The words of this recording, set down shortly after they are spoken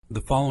The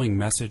following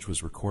message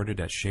was recorded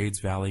at Shades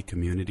Valley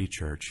Community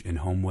Church in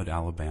Homewood,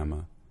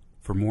 Alabama.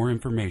 For more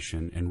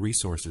information and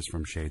resources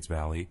from Shades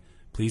Valley,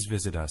 please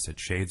visit us at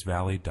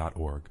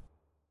shadesvalley.org.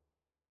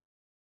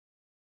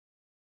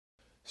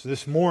 So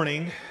this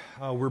morning,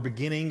 we're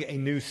beginning a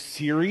new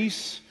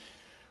series.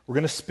 We're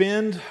going to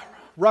spend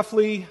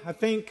roughly, I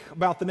think,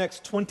 about the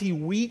next 20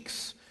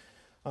 weeks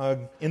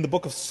in the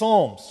book of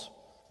Psalms.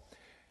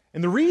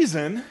 And the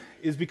reason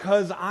is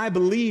because I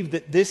believe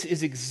that this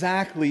is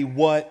exactly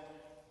what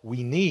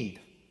we need.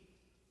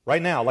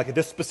 Right now, like at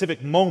this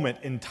specific moment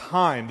in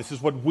time, this is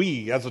what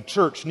we as a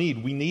church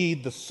need. We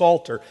need the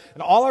Psalter.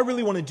 And all I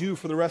really want to do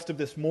for the rest of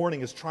this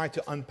morning is try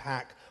to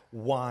unpack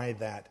why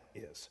that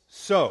is.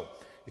 So,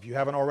 if you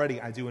haven't already,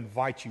 I do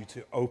invite you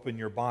to open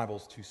your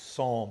Bibles to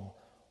Psalm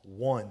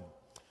 1.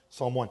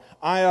 Psalm 1.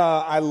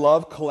 I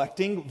love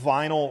collecting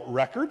vinyl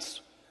records.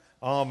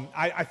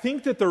 I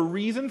think that the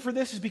reason for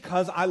this is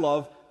because I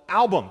love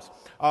albums.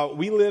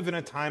 We live in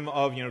a time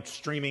of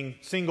streaming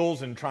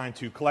singles and trying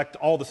to collect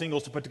all the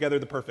singles to put together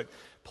the perfect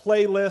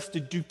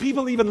playlist. Do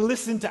people even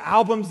listen to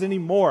albums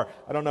anymore?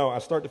 I don't know. I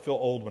start to feel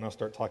old when I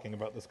start talking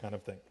about this kind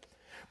of thing.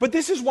 But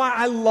this is why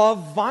I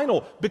love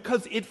vinyl,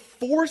 because it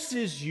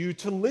forces you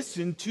to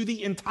listen to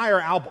the entire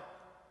album.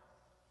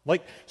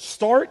 Like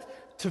start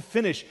to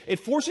finish. It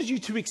forces you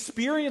to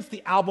experience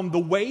the album the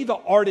way the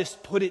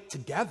artist put it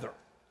together.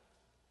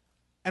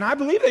 And I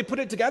believe they put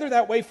it together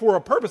that way for a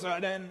purpose.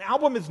 An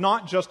album is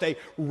not just a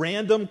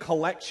random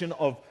collection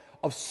of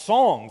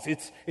songs.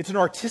 It's an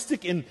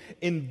artistic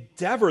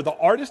endeavor. The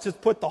artist has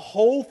put the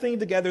whole thing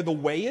together the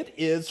way it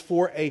is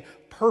for a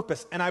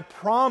purpose. And I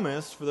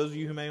promise, for those of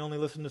you who may only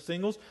listen to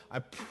singles, I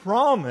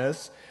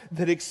promise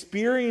that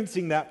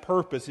experiencing that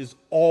purpose is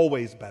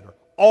always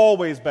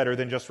better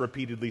than just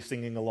repeatedly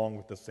singing along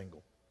with the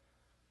single.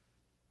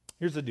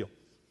 Here's the deal.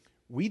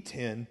 We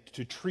tend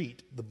to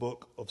treat the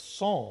book of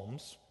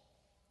Psalms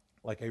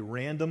like a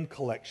random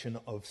collection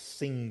of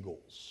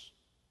singles.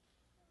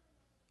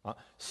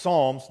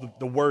 Psalms,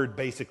 the word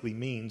basically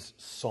means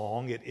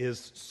song. It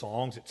is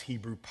songs. It's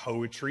Hebrew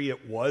poetry.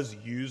 It was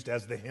used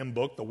as the hymn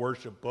book, the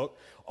worship book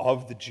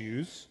of the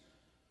Jews.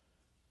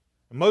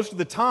 And most of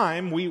the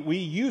time, we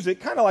use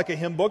it kind of like a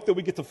hymn book that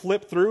we get to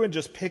flip through and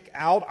just pick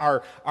out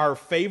our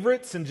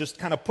favorites and just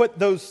kind of put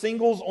those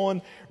singles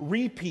on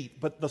repeat.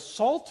 But the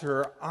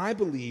Psalter, I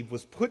believe,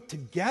 was put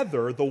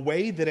together the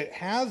way that it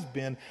has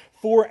been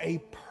for a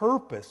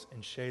purpose.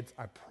 And Shades,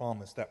 I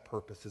promise that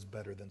purpose is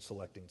better than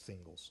selecting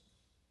singles.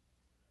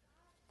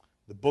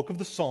 The book of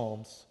the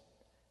Psalms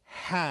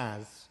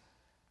has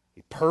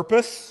a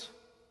purpose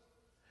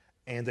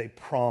and a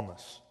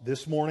promise.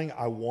 This morning,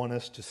 I want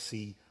us to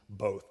see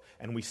both.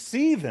 And we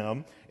see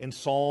them in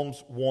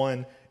Psalms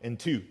 1 and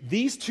 2.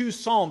 These two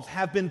Psalms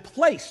have been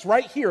placed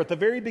right here at the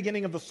very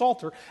beginning of the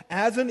Psalter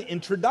as an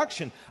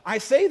introduction. I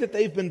say that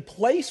they've been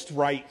placed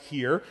right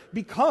here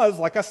because,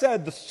 like I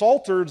said, the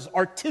Psalter's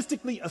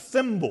artistically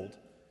assembled.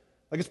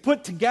 Like it's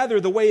put together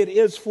the way it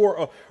is for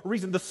a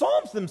reason. The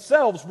Psalms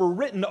themselves were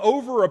written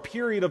over a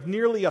period of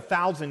nearly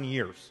 1,000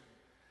 years.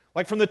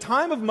 Like from the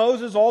time of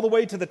Moses all the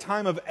way to the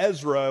time of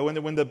Ezra,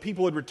 when the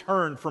people had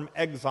returned from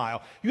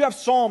exile. You have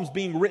Psalms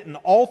being written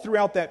all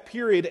throughout that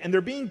period, and they're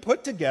being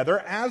put together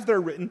as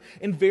they're written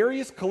in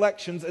various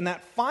collections, and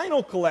that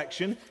final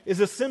collection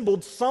is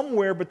assembled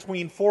somewhere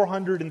between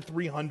 400 and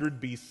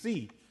 300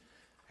 BC.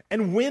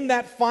 And when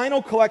that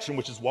final collection,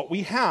 which is what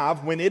we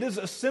have, when it is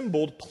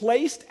assembled,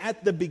 placed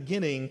at the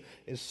beginning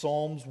is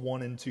Psalms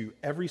 1 and 2.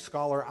 Every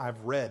scholar I've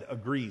read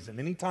agrees.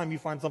 And anytime you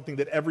find something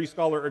that every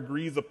scholar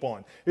agrees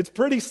upon, it's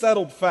pretty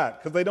settled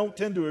fact because they don't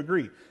tend to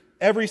agree.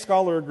 Every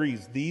scholar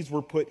agrees these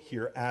were put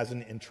here as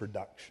an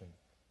introduction.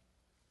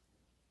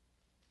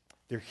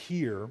 They're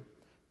here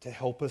to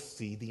help us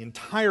see the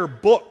entire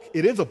book.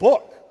 It is a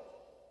book.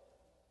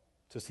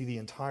 To see the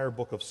entire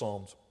book of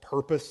Psalms,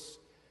 purpose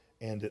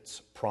and its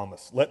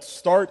promise. Let's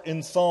start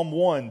in Psalm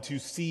 1 to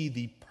see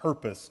the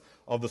purpose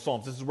of the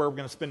Psalms. This is where we're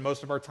going to spend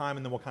most of our time,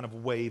 and then we'll kind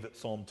of wave at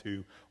Psalm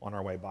 2 on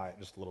our way by it in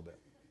just a little bit.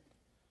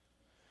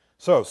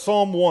 So,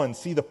 Psalm 1,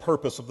 see the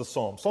purpose of the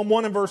Psalm. Psalm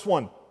 1 and verse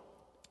 1.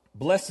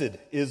 Blessed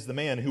is the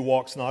man who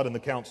walks not in the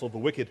counsel of the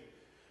wicked,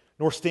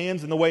 nor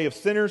stands in the way of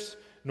sinners,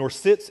 nor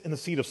sits in the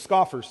seat of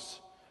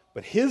scoffers.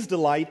 But his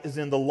delight is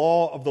in the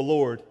law of the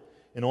Lord,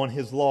 and on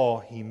his law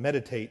he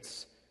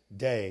meditates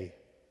day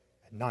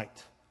and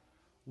night.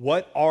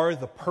 What are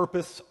the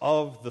purpose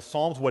of the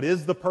Psalms? What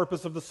is the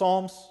purpose of the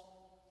Psalms?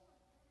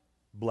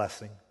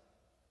 Blessing.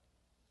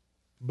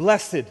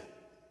 Blessed.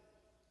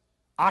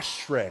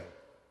 Ashrei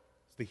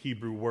is the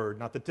Hebrew word,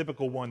 not the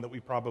typical one that we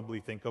probably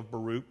think of,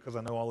 Baruch, because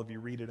I know all of you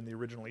read it in the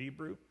original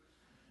Hebrew.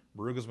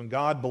 Baruch is when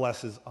God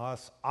blesses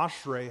us.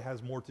 Ashrei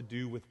has more to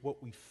do with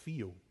what we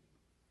feel.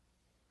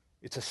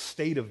 It's a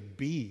state of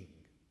being.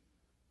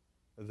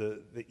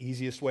 The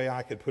easiest way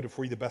I could put it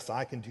for you, the best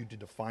I can do to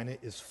define it,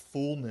 is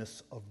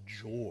fullness of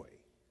joy.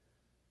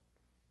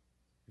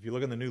 If you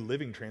look in the New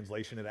Living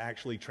Translation, it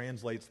actually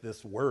translates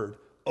this word,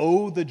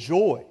 oh, the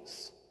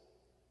joys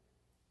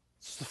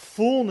It's the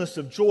fullness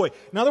of joy.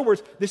 In other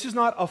words, this is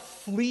not a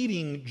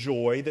fleeting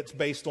joy that's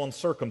based on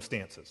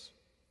circumstances.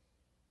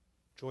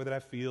 Joy that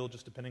I feel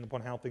just depending upon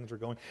how things are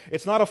going.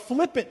 It's not a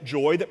flippant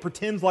joy that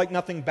pretends like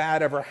nothing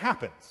bad ever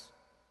happens.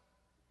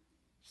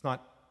 It's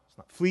not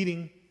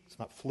fleeting. It's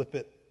not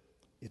flippant.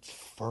 It's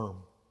firm.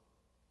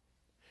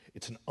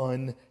 It's an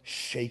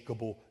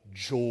unshakable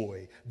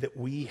joy that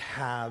we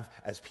have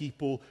as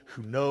people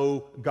who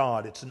know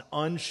God. It's an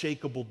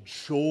unshakable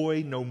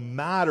joy no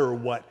matter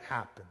what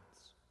happens.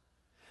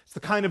 It's the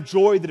kind of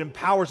joy that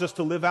empowers us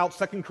to live out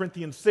 2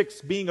 Corinthians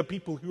 6, being a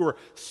people who are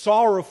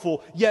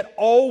sorrowful, yet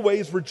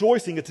always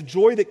rejoicing. It's a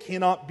joy that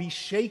cannot be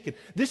shaken.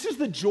 This is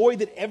the joy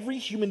that every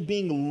human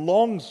being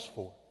longs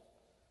for,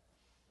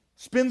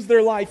 spends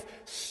their life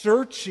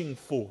searching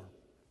for.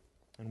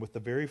 And with the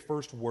very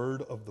first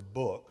word of the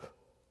book,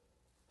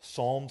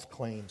 Psalms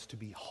claims to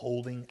be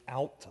holding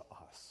out to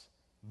us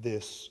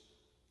this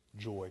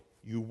joy.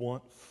 You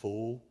want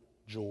full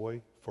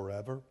joy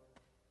forever?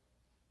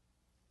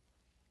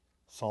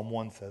 Psalm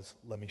 1 says,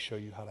 let me show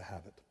you how to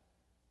have it.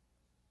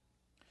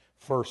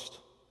 First,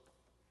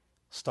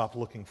 stop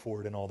looking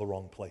for it in all the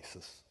wrong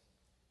places.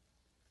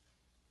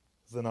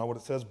 Is that not what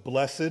it says?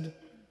 Blessed,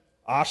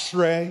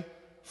 ashrei,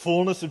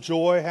 fullness of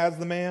joy has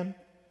the man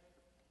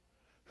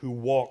who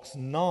walks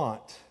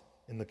not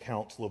in the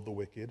counsel of the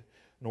wicked,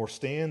 nor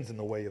stands in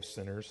the way of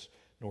sinners,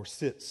 nor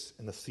sits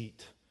in the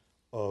seat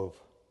of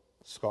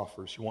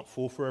scoffers. You want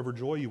full forever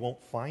joy? You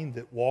won't find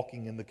it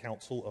walking in the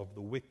counsel of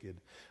the wicked.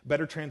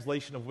 Better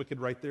translation of wicked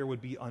right there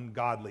would be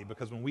ungodly,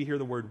 because when we hear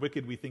the word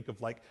wicked, we think of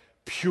like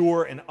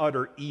pure and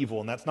utter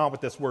evil, and that's not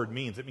what this word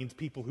means. It means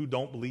people who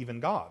don't believe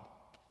in God.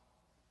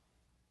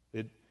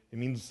 It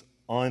means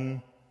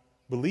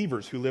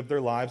unbelievers who live their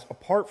lives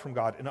apart from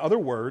God. In other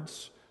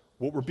words,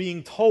 what we're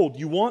being told,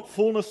 you want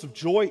fullness of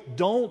joy,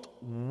 don't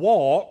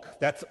walk.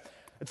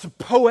 It's a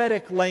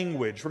poetic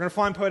language. We're going to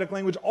find poetic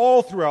language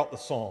all throughout the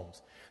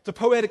Psalms. It's a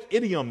poetic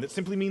idiom that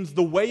simply means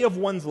the way of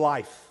one's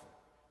life.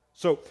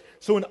 So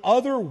in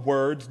other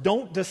words,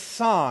 don't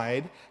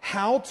decide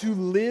how to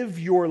live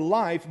your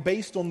life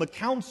based on the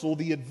counsel,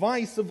 the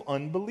advice of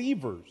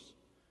unbelievers.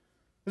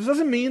 This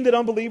doesn't mean that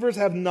unbelievers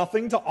have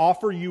nothing to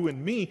offer you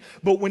and me,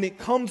 but when it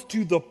comes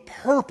to the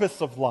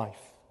purpose of life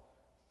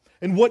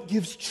and what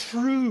gives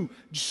true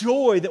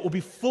joy that will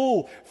be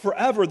full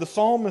forever, the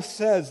psalmist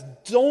says,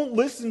 don't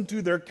listen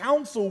to their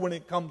counsel when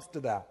it comes to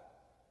that.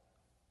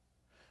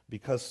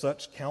 Because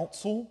such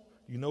counsel,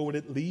 you know what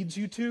it leads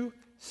you to?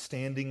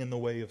 Standing in the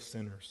way of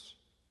sinners.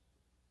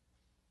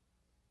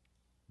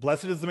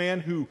 Blessed is the man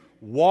who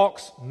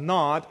walks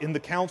not in the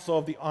counsel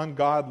of the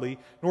ungodly,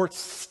 nor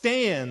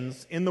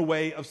stands in the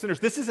way of sinners.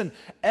 This is an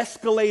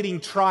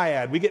escalating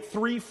triad. We get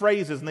three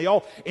phrases, and they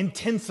all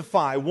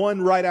intensify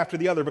one right after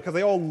the other because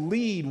they all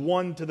lead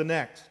one to the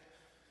next.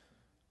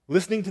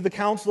 Listening to the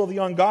counsel of the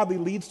ungodly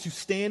leads to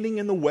standing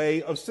in the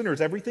way of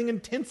sinners. Everything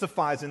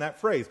intensifies in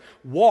that phrase.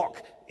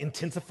 Walk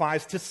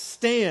intensifies to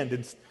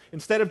stand.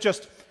 Instead of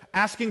just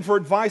asking for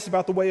advice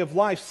about the way of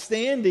life,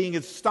 standing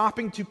is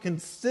stopping to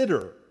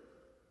consider.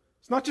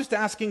 It's not just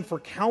asking for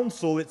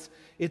counsel,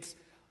 it's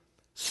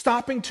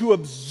stopping to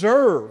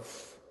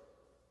observe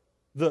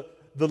the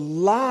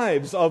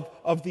lives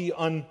of the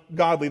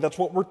ungodly. That's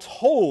what we're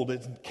told.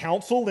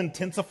 Counsel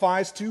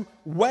intensifies to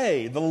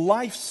way, the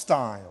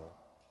lifestyle.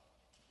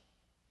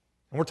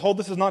 And we're told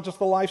this is not just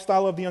the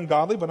lifestyle of the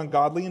ungodly, but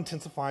ungodly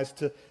intensifies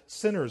to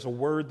sinners, a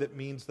word that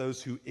means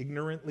those who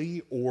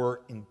ignorantly or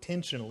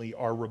intentionally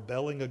are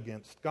rebelling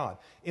against God.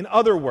 In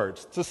other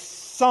words, to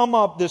sum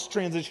up this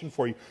transition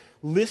for you,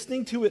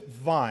 listening to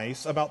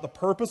advice about the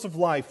purpose of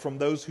life from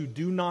those who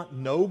do not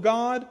know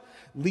God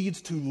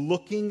leads to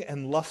looking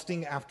and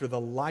lusting after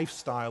the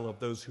lifestyle of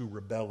those who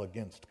rebel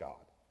against God.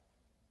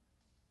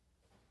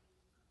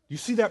 You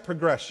see that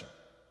progression?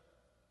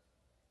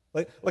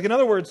 Like in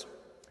other words,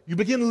 you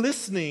begin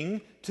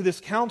listening to this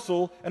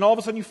counsel, and all of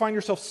a sudden you find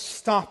yourself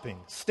stopping,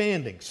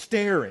 standing,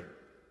 staring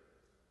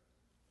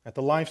at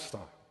the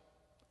lifestyle.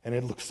 And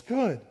it looks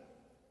good.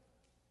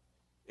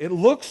 It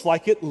looks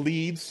like it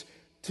leads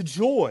to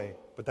joy,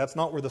 but that's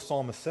not where the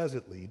psalmist says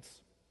it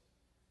leads.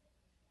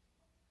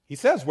 He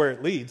says where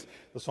it leads.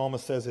 The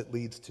psalmist says it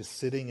leads to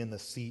sitting in the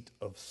seat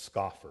of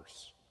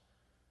scoffers.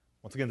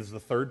 Once again, this is the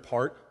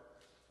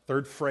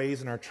third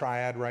phrase in our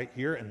triad right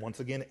here, and once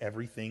again,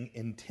 everything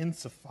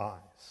intensifies.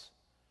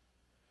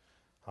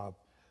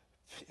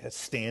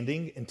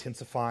 Standing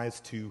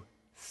intensifies to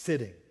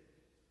sitting.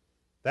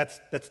 That's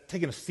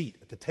taking a seat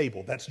at the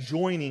table. That's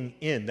joining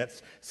in.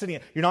 That's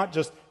sitting. You're not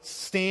just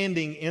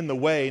standing in the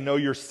way. No,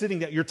 you're sitting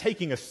down. You're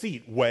taking a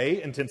seat.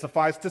 Way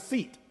intensifies to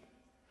seat.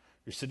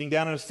 You're sitting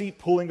down in a seat,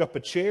 pulling up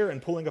a chair,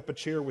 and pulling up a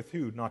chair with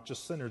who? Not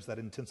just sinners. That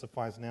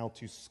intensifies now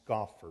to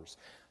scoffers.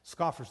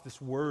 Scoffers, this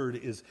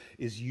word is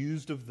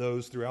used of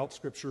those throughout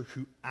Scripture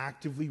who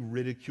actively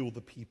ridicule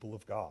the people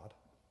of God.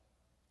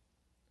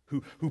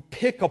 Who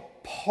pick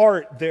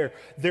apart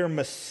their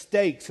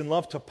mistakes and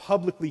love to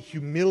publicly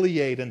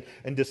humiliate and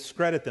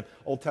discredit them.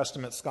 Old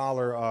Testament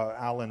scholar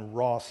Alan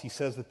Ross, he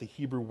says that the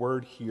Hebrew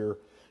word here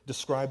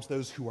describes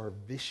those who are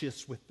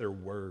vicious with their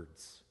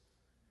words.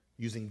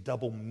 using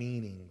double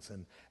meanings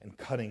and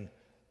cutting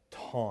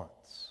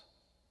taunts.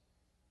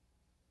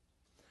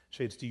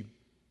 Shades, do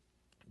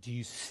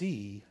you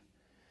see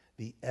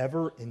the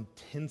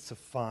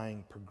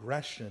ever-intensifying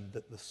progression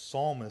that the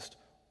psalmist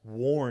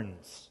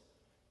warns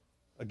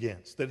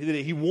against? That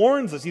he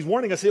warns us, he's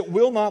warning us, it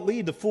will not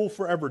lead to full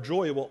forever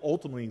joy. It will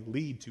ultimately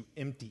lead to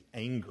empty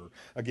anger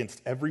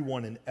against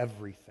everyone and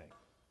everything.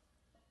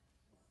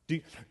 Do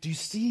you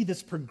see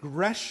this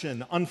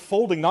progression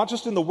unfolding, not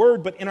just in the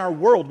Word, but in our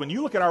world? When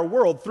you look at our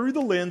world through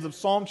the lens of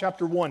Psalm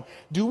chapter 1,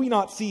 do we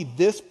not see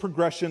this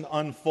progression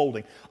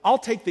unfolding? I'll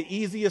take the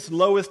easiest,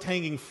 lowest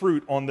hanging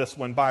fruit on this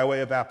one by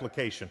way of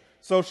application.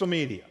 Social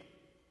media.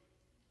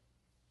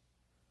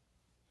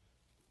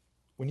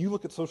 When you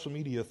look at social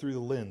media through the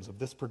lens of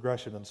this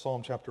progression in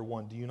Psalm chapter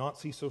 1, do you not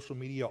see social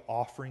media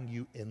offering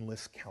you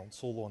endless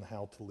counsel on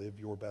how to live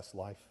your best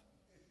life?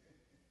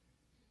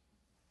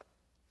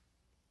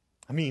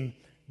 I mean,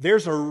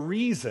 there's a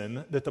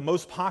reason that the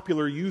most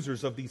popular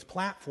users of these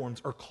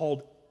platforms are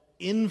called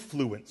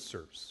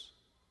influencers.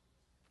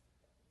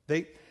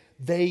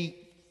 They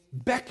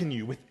beckon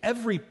you with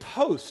every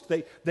post.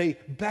 They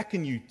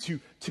beckon you to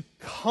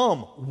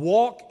come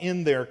walk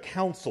in their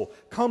counsel.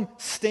 Come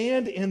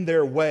stand in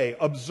their way.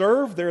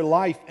 Observe their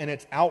life and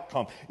its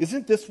outcome.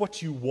 Isn't this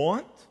what you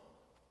want?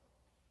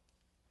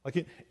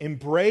 Like,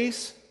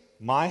 embrace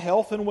my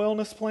health and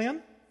wellness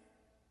plan.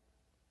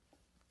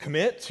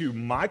 Commit to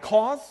my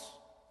cause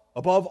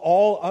above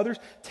all others.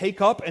 Take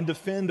up and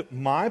defend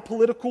my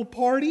political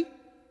party.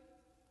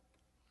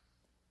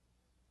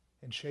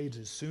 And Shades,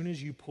 as soon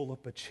as you pull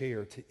up a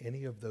chair to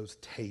any of those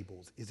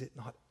tables, is it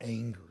not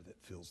anger that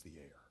fills the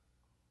air?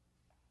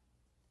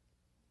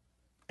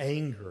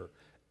 Anger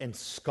and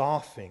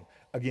scoffing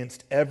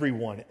against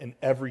everyone and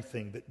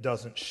everything that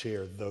doesn't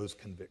share those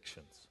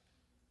convictions.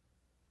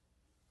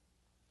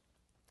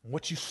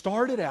 What you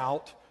started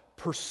out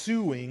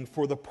pursuing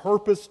for the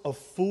purpose of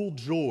full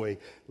joy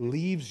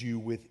leaves you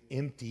with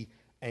empty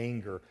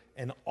anger.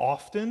 And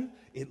often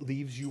it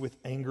leaves you with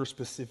anger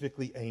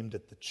specifically aimed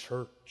at the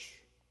church.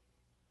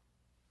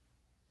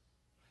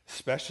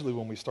 Especially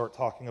when we start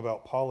talking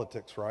about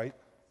politics, right?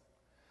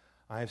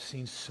 I have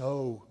seen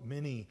so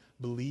many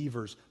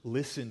believers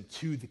listen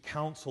to the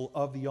counsel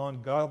of the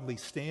ungodly,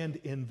 stand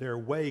in their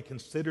way,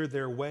 consider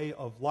their way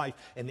of life,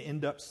 and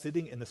end up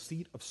sitting in the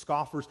seat of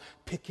scoffers,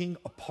 picking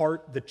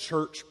apart the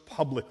church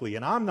publicly.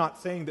 And I'm not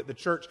saying that the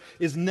church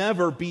is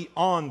never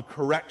beyond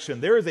correction.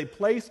 There is a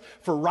place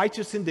for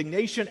righteous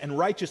indignation and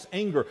righteous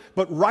anger,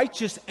 but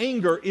righteous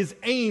anger is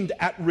aimed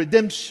at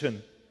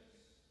redemption.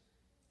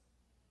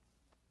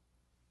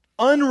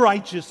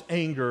 Unrighteous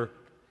anger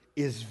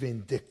is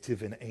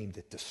vindictive and aimed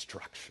at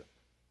destruction.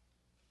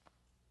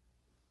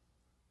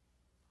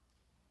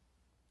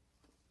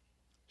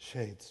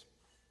 Shades,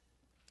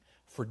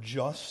 for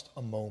just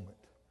a moment,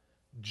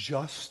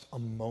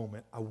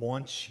 I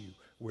want you,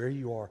 where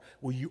you are,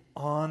 will you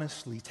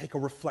honestly take a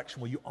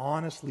reflection? Will you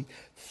honestly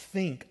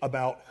think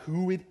about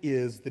who it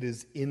is that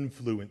is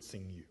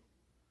influencing you,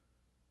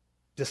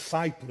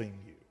 discipling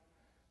you,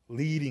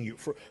 leading you?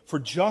 For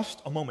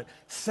just a moment.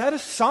 Set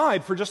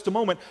aside for just a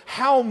moment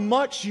how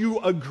much you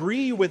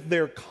agree with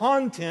their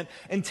content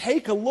and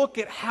take a look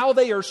at how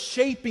they are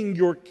shaping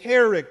your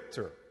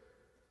character.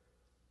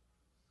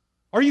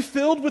 Are you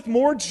filled with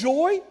more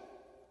joy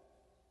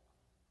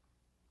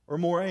or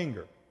more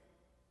anger?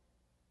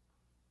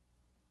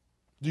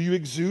 Do you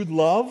exude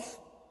love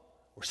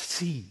or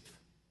seethe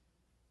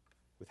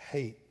with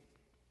hate?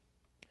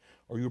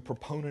 Are you a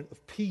proponent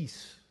of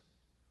peace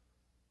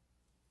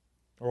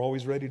or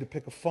always ready to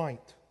pick a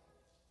fight?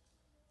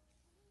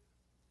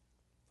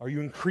 Are you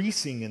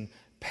increasing in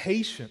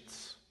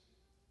patience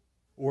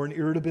or in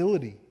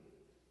irritability?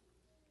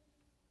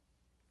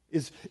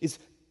 Is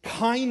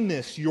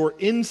kindness your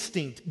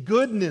instinct,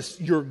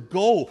 goodness your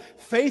goal,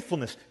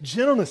 faithfulness,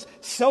 gentleness,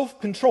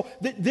 self-control?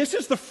 This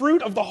is the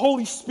fruit of the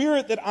Holy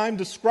Spirit that I'm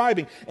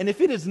describing. And if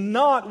it is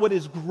not what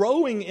is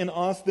growing in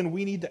us, then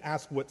we need to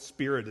ask what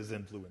spirit is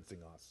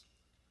influencing us.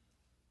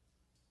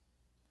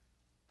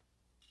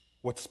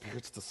 What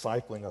spirit's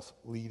discipling us,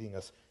 leading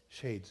us?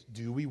 Shades,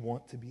 do we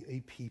want to be a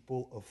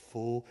people of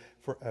full,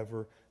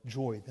 forever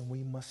joy? Then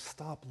we must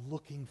stop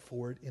looking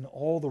for it in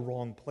all the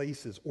wrong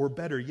places, or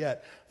better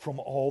yet,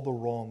 from all the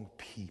wrong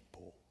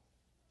people.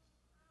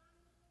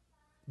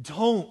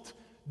 Don't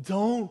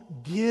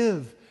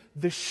give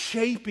the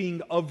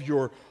shaping of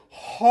your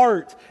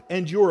heart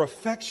and your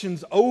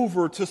affections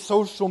over to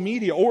social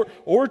media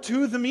or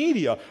to the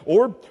media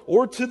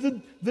or to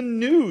the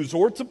news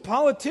or to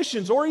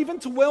politicians or even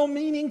to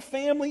well-meaning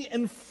family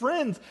and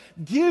friends.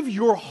 Give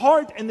your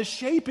heart and the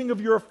shaping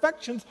of your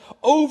affections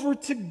over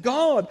to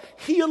God.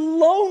 He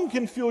alone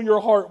can fill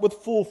your heart with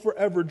full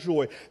forever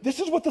joy. This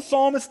is what the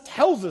psalmist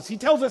tells us. He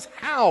tells us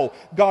how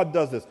God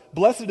does this.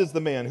 Blessed is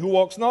the man who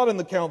walks not in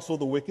the counsel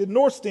of the wicked,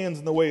 nor stands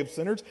in the way of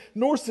sinners,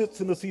 nor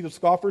sits in the seat of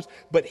scoffers,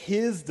 but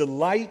his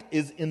delight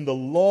is in the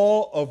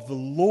law of the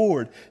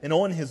Lord, and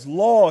on his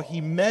law he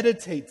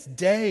meditates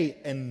day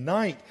and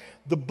night.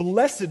 The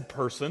blessed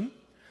person,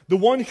 The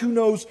one who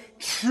knows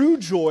true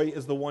joy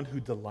is the one who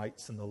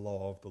delights in the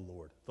law of the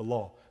Lord. The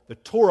law, the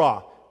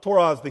Torah.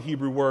 Torah is the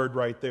Hebrew word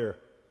right there.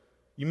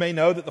 You may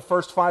know that the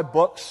first 5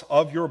 books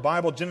of your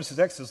Bible, Genesis,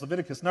 Exodus,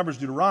 Leviticus, Numbers,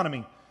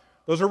 Deuteronomy,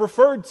 those are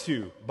referred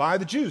to by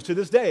the Jews to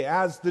this day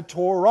as the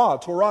Torah.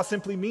 Torah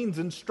simply means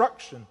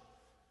instruction.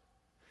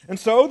 And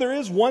so there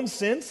is one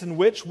sense in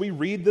which we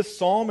read this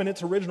psalm in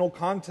its original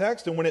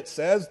context, and when it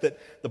says that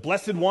the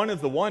Blessed One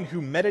is the one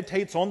who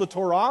meditates on the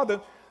Torah,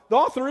 the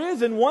author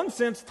is, in one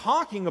sense,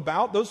 talking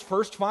about those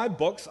first 5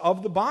 books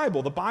of the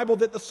Bible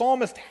that the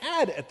psalmist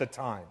had at the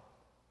time.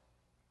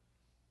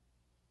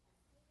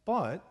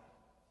 But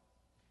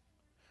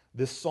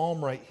this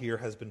psalm right here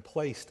has been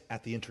placed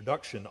at the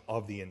introduction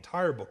of the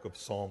entire book of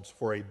Psalms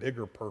for a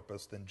bigger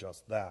purpose than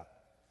just that.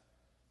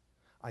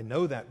 I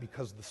know that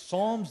because the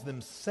Psalms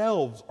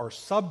themselves are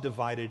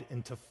subdivided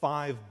into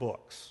 5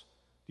 books.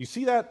 Do you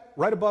see that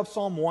right above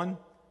Psalm 1?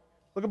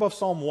 Look above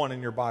Psalm 1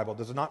 in your Bible.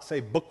 Does it not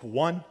say Book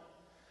 1?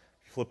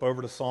 If you flip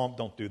over to Psalm,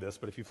 don't do this,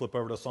 but if you flip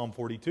over to Psalm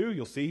 42,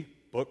 you'll see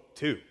Book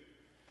 2.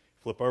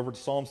 Flip over to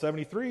Psalm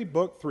 73,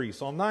 Book 3.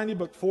 Psalm 90,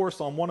 Book 4.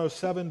 Psalm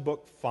 107,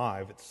 Book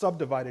 5. It's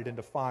subdivided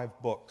into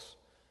 5 books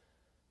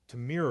to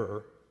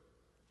mirror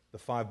the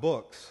 5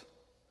 books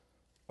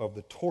of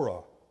the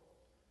Torah,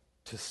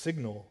 to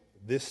signal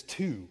this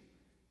too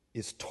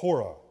is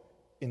Torah,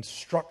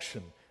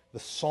 instruction. The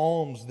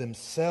Psalms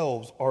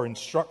themselves are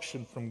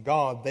instruction from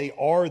God. They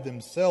are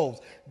themselves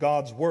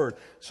God's Word.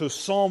 So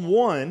Psalm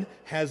 1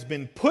 has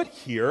been put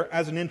here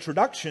as an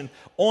introduction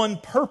on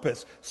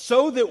purpose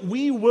so that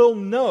we will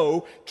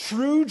know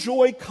true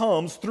joy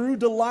comes through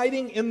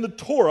delighting in the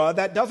Torah.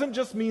 That doesn't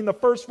just mean the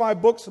first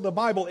 5 books of the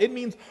Bible. It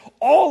means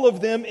all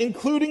of them,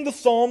 including the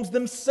Psalms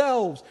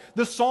themselves.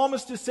 The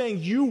psalmist is saying,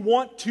 you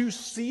want to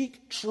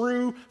seek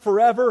true,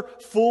 forever,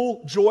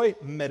 full joy?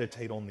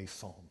 Meditate on these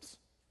Psalms.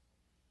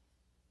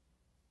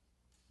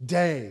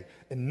 Day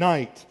and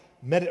night.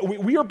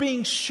 We are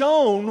being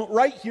shown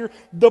right here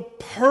the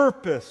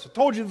purpose. I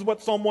told you this is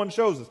what Psalm 1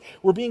 shows us.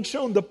 We're being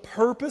shown the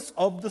purpose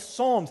of the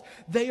Psalms.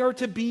 They are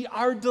to be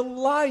our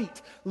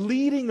delight,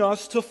 leading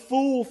us to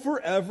full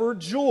forever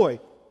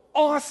joy.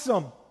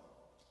 Awesome.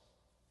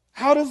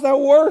 How does that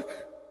work?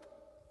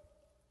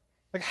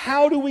 Like,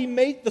 how do we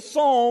make the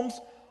Psalms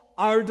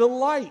our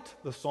delight?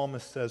 The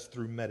psalmist says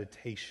through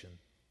meditation.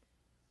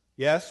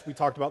 Yes, we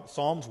talked about the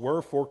Psalms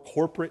were for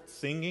corporate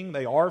singing.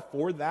 They are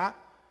for that.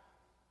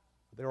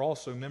 But they're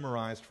also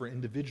memorized for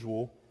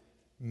individual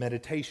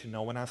meditation.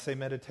 Now, when I say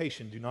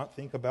meditation, do not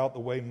think about the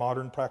way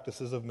modern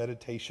practices of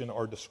meditation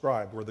are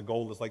described, where the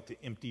goal is like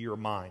to empty your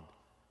mind.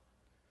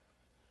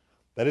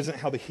 That isn't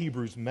how the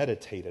Hebrews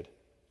meditated.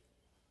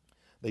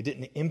 They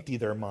didn't empty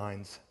their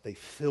minds, they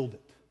filled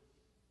it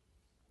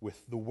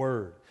with the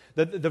Word.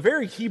 The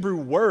very Hebrew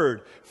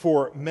word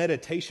for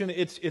meditation,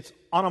 it's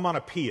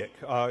onomatopoeic.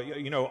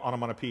 You know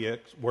onomatopoeic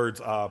words,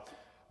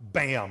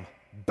 bam,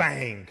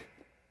 bang,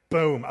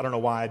 boom. I don't know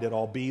why I did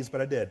all B's,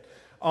 but I did.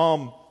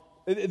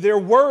 They're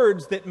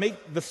words that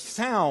make the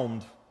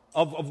sound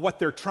of what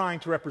they're trying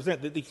to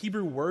represent. The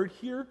Hebrew word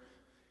here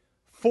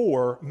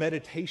for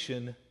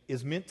meditation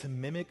is meant to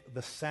mimic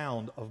the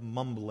sound of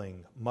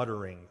mumbling,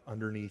 muttering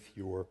underneath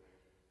your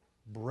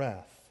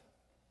breath.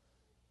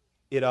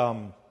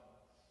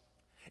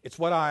 It's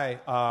what I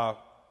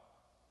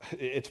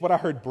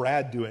heard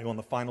Brad doing on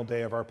the final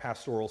day of our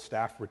pastoral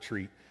staff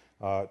retreat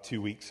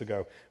 2 weeks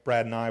ago.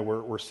 Brad and I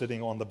were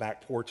sitting on the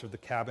back porch of the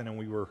cabin, and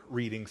we were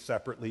reading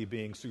separately,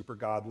 being super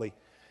godly.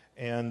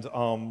 And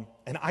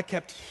I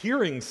kept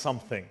hearing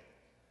something.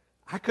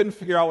 I couldn't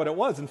figure out what it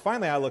was. And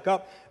finally I look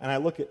up and I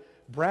look at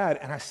Brad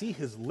and I see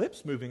his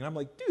lips moving. And I'm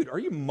like, dude, are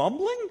you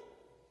mumbling?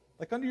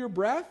 Like under your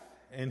breath?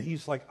 And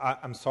he's like,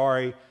 I'm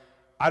sorry.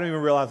 I don't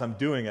even realize I'm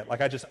doing it. Like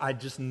I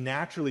just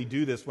naturally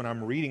do this when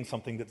I'm reading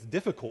something that's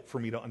difficult for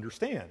me to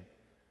understand.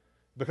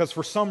 Because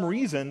for some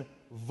reason,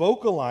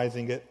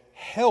 vocalizing it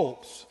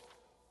helps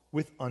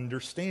with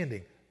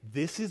understanding.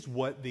 This is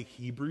what the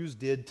Hebrews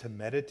did to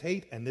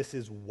meditate, and this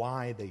is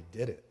why they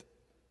did it.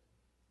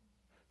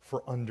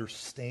 For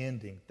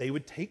understanding. They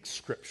would take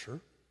Scripture,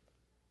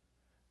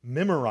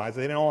 memorize it.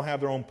 They didn't all have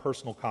their own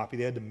personal copy.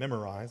 They had to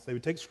memorize. They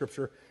would take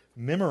Scripture,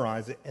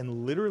 memorize it,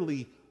 and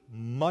literally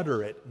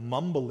mutter it,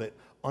 mumble it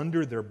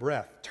under their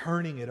breath,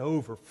 turning it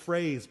over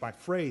phrase by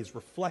phrase,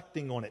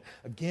 reflecting on it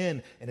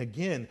again and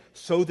again,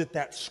 so that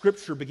that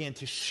Scripture began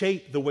to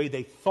shape the way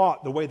they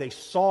thought, the way they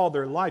saw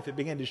their life. It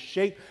began to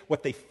shape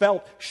what they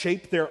felt,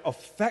 shape their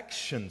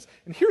affections.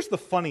 And here's the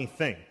funny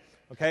thing,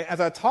 okay? As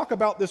I talk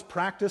about this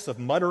practice of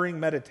muttering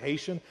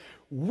meditation,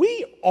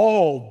 we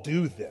all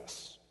do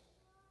this.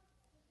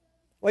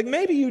 Like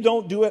maybe you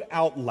don't do it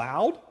out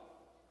loud,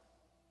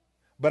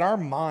 but our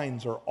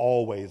minds are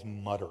always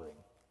muttering.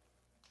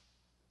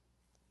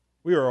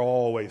 We are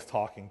always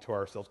talking to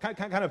ourselves. Kind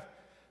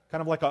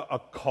of like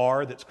a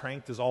car that's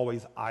cranked is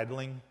always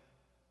idling.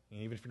 And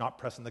even if you're not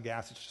pressing the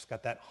gas, it's just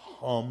got that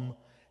hum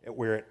at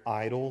where it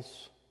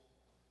idles.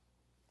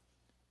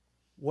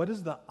 What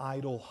is the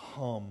idle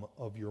hum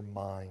of your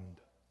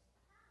mind?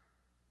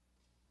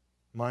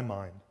 My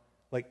mind.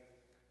 Like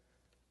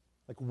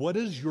Like, what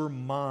does your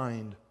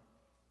mind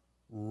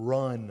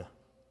run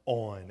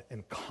on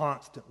and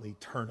constantly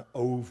turn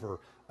over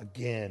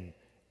again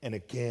and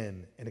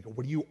again and again?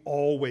 What are you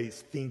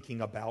always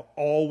thinking about,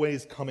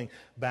 always coming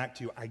back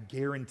to? I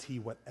guarantee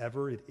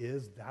whatever it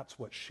is, that's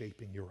what's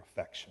shaping your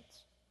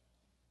affections.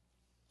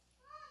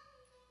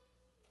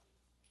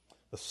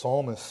 The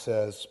psalmist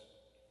says,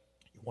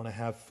 you want to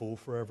have full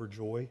forever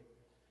joy?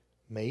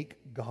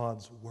 Make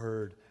God's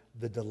word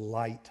the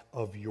delight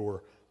of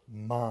your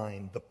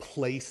mind, the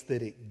place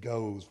that it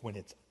goes when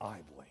it's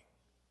idling.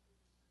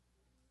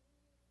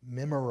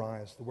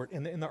 Memorize the word.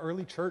 In the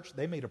early church,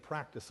 they made a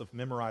practice of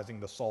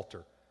memorizing the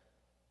Psalter.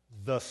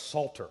 The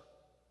Psalter.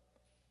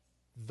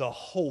 The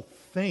whole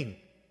thing.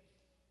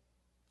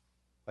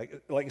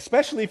 Like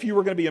especially if you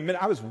were going to be a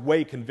minister. I was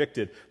way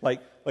convicted.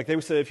 Like they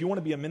would say, if you want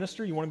to be a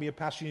minister, you want to be a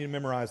pastor, you need to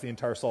memorize the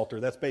entire Psalter.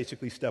 That's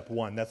basically step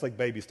one. That's like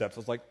baby steps. I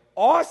was like,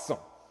 awesome.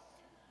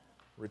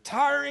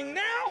 Retiring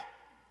now?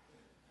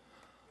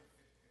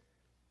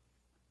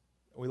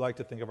 We like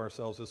to think of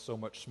ourselves as so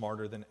much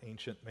smarter than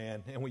ancient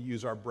man, and we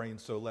use our brain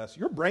so less.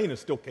 Your brain is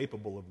still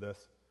capable of this.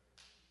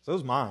 So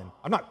is mine.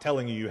 I'm not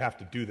telling you have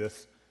to do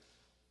this.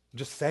 I'm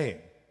just saying.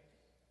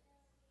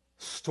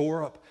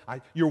 Store up.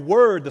 Your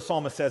word, the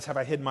psalmist says, have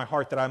I hid in my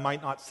heart that I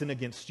might not sin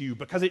against you,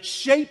 because it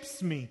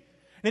shapes me.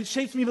 And it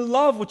shapes me to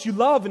love what you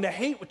love and to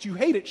hate what you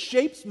hate. It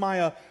shapes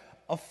my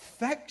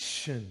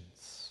affections.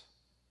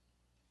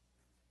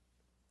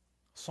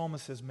 The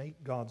psalmist says,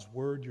 make God's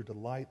word your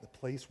delight, the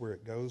place where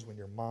it goes when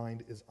your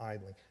mind is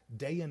idling.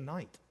 Day and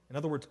night. In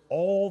other words,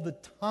 all the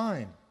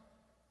time.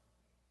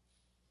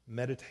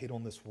 Meditate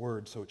on this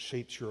word so it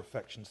shapes your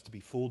affections to be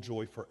full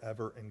joy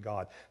forever in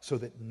God, so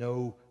that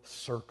no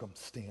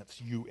circumstance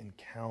you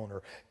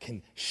encounter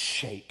can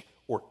shake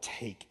or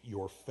take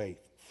your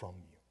faith from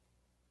you.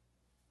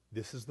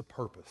 This is the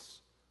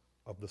purpose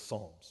of the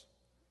Psalms.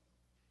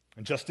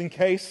 And just in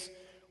case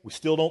we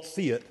still don't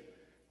see it,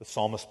 the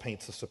psalmist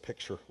paints us a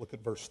picture. Look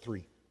at verse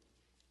 3.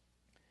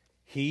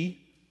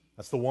 He,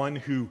 that's the one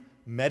who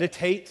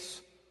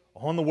meditates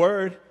on the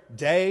word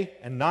day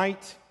and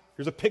night.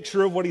 Here's a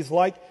picture of what he's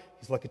like.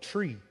 He's like a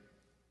tree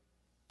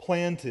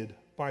planted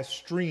by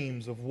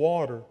streams of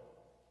water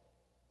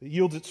that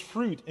yields its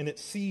fruit in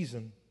its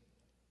season,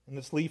 and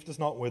its leaf does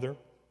not wither.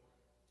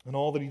 And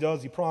all that he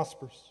does, he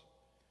prospers.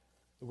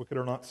 The wicked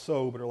are not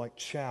so, but are like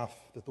chaff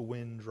that the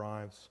wind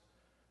drives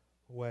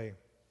away.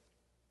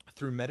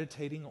 Through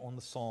meditating on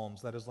the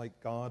Psalms, that is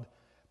like God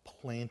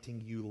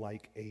planting you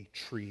like a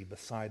tree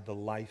beside the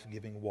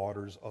life-giving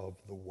waters of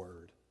the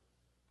Word.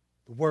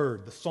 The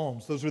Word, the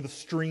Psalms, those are the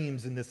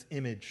streams in this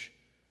image.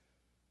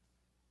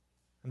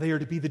 And they are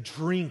to be the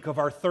drink of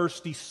our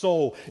thirsty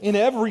soul in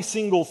every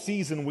single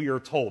season, we are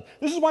told.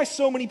 This is why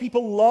so many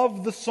people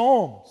love the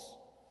Psalms.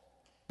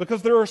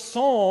 Because there are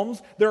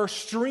psalms, there are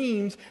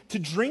streams to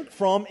drink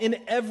from in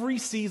every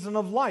season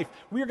of life.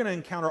 We are going to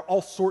encounter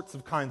all sorts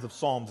of kinds of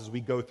psalms as we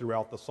go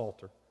throughout the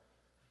Psalter.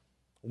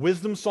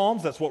 Wisdom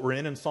psalms, that's what we're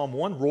in Psalm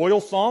 1. Royal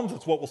psalms,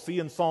 that's what we'll see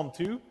in Psalm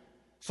 2.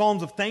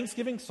 Psalms of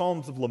thanksgiving,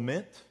 psalms of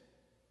lament.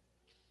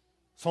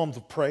 Psalms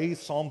of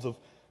praise, psalms of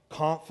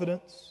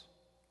confidence.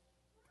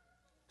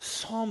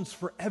 Psalms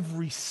for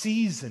every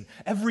season,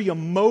 every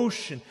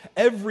emotion,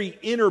 every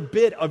inner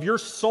bit of your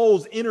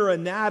soul's inner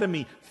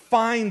anatomy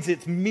finds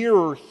its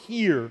mirror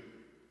here.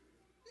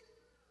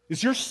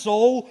 Is your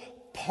soul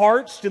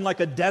parched in like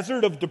a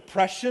desert of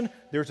depression?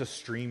 There's a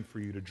stream for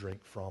you to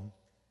drink from.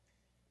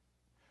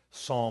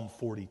 Psalm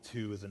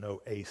 42 is an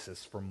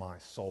oasis for my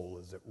soul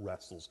as it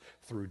wrestles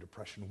through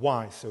depression.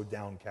 Why so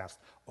downcast?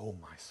 Oh,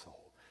 my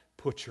soul,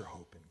 put your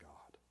hope in God.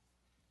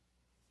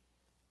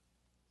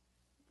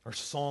 Are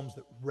psalms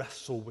that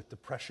wrestle with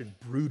depression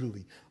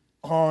brutally,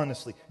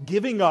 honestly,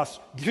 giving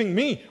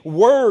me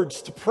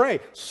words to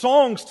pray,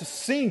 songs to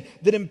sing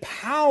that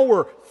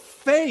empower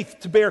faith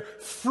to bear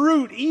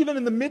fruit even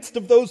in the midst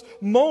of those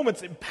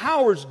moments,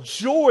 empowers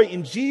joy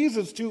in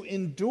Jesus to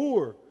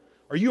endure.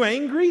 Are you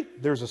angry?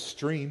 There's a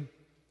stream.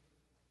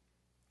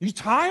 Are you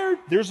tired?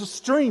 There's a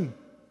stream.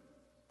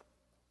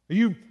 Are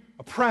you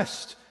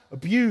oppressed,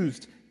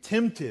 abused,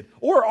 tempted?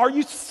 Or are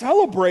you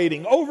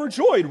celebrating,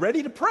 overjoyed,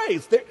 ready to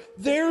praise?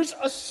 There's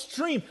a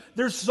stream.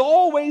 There's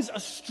always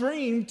a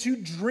stream to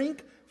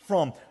drink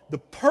from. The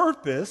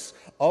purpose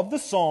of the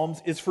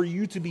Psalms is for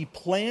you to be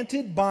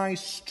planted by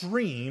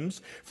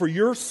streams, for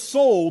your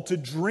soul to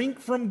drink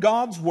from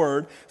God's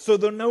Word, so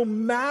that no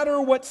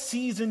matter what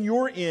season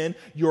you're in,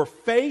 your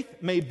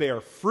faith may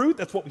bear fruit.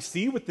 That's what we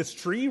see with this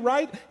tree,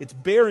 right? It's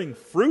bearing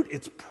fruit.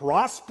 It's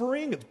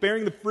prospering. It's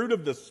bearing the fruit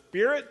of the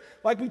Spirit,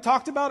 like we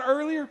talked about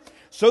earlier,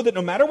 so that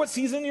no matter what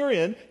season you're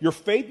in, your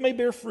faith may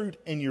bear fruit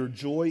and your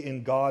joy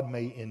in God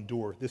may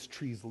endure. This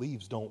tree's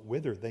leaves don't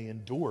wither. They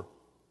endure.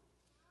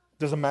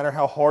 Doesn't matter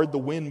how hard the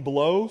wind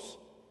blows.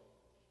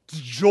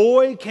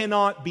 Joy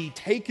cannot be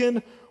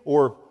taken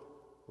or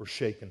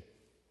shaken.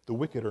 The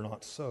wicked are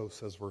not so,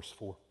 says verse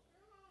 4.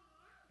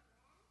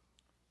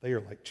 They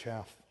are like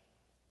chaff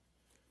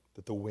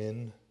that the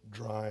wind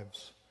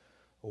drives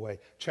away.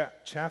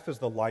 Chaff is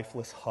the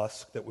lifeless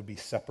husk that would be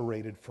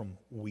separated from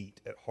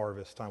wheat at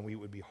harvest time. Wheat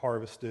would be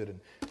harvested and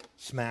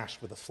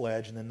smashed with a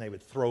sledge, and then they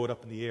would throw it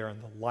up in the air,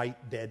 and the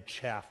light, dead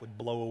chaff would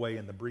blow away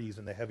in the breeze,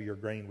 and the heavier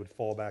grain would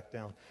fall back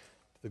down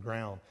to the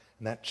ground.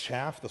 And that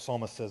chaff, the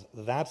psalmist says,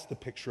 that's the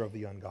picture of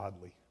the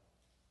ungodly.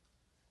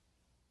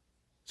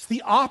 It's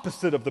the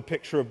opposite of the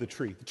picture of the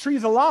tree. The tree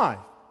is alive.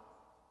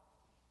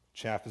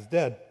 Chaff is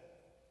dead.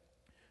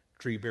 The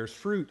tree bears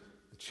fruit.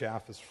 The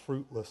chaff is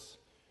fruitless.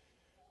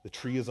 The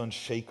tree is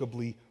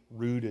unshakably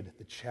rooted.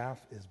 The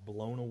chaff is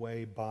blown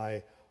away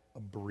by a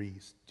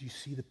breeze. Do you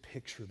see the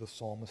picture the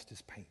psalmist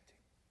is painting?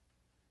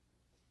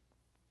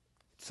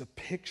 It's a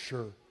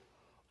picture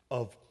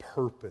of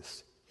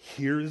purpose.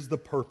 Here's the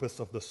purpose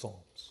of the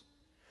Psalms: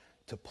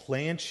 to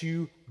plant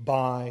you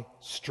by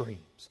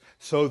streams,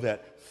 so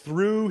that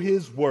through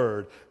His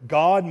Word,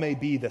 God may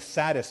be the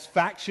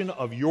satisfaction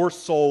of your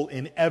soul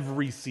in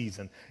every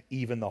season,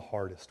 even the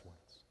hardest ones.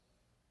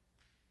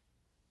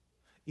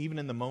 Even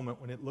in the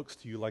moment when it looks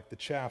to you like the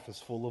chaff is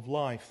full of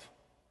life.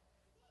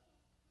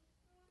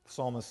 The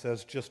psalmist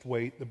says, just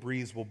wait, the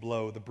breeze will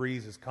blow. The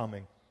breeze is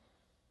coming.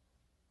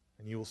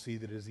 And you will see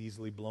that it is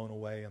easily blown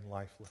away and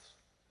lifeless.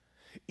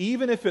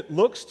 Even if it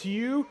looks to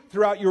you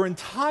throughout your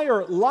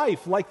entire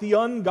life like the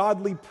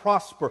ungodly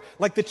prosper,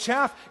 like the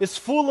chaff is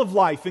full of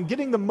life and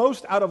getting the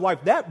most out of life,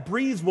 that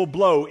breeze will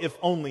blow, if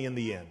only in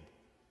the end.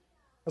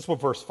 That's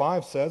what verse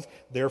 5 says.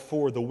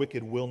 Therefore, the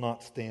wicked will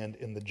not stand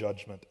in the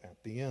judgment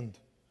at the end,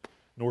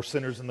 nor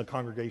sinners in the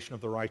congregation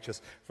of the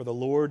righteous. For the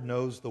Lord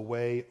knows the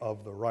way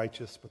of the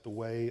righteous, but the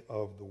way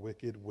of the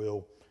wicked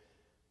will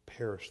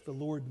perish. The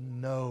Lord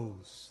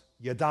knows.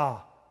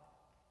 Yada.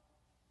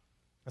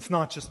 That's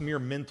not just mere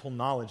mental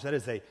knowledge. That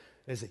is a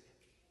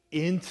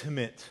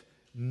intimate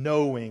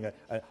knowing,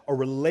 a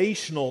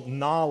relational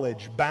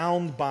knowledge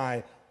bound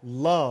by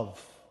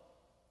love.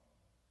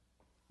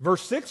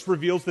 Verse 6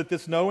 reveals that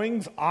this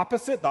knowing's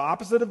opposite, the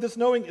opposite of this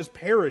knowing, is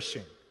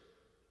perishing.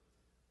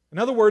 In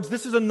other words,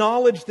 this is a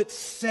knowledge that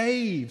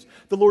saves.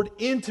 The Lord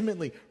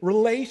intimately,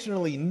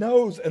 relationally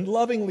knows and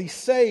lovingly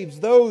saves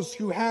those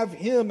who have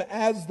Him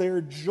as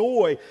their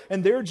joy.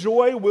 And their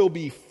joy will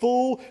be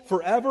full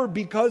forever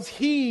because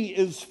He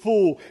is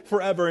full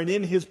forever. And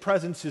in His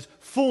presence is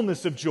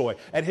fullness of joy.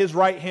 At His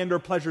right hand are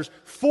pleasures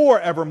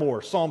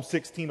forevermore. Psalm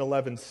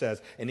 16:11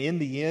 says, and in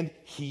the end,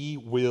 He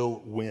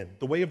will win.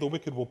 The way of the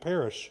wicked will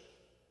perish,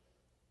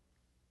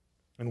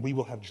 and we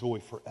will have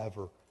joy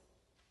forever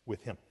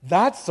with Him.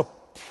 That's a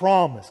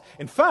promise.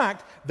 In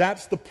fact,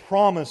 that's the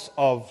promise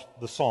of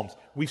the Psalms.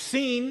 We've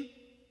seen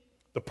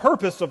the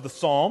purpose of the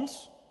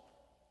Psalms: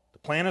 to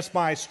plant us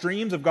by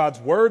streams of God's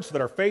Word so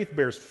that our faith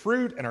bears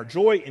fruit and our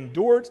joy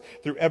endures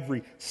through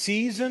every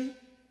season.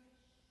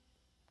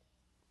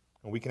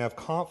 And we can have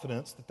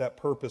confidence that that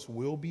purpose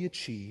will be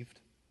achieved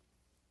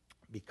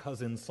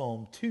because in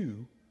Psalm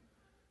 2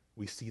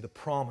 we see the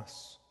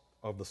promise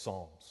of the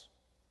Psalms.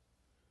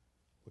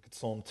 Look at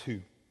Psalm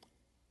 2.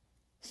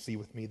 See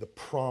with me the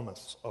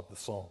promise of the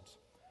Psalms.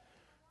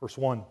 Verse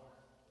 1.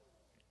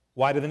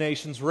 Why do the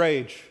nations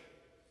rage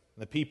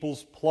and the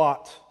peoples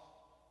plot?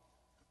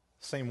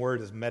 Same word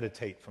as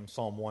meditate from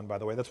Psalm 1, by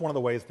the way. That's one of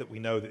the ways that we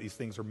know that these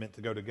things are meant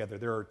to go together.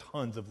 There are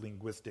tons of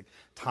linguistic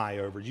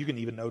tie-overs. You can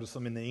even notice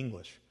them in the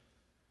English.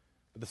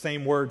 But the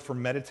same word for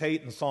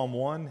meditate in Psalm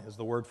 1 is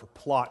the word for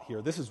plot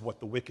here. This is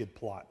what the wicked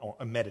plot or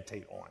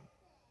meditate on.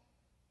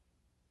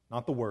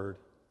 Not the word,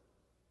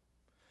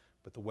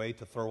 but the way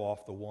to throw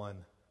off the one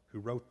who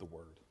wrote the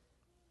word.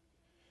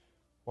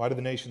 Why do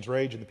the nations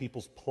rage and the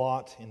peoples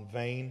plot in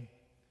vain?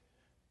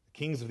 The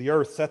kings of the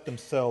earth set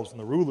themselves, and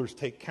the rulers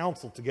take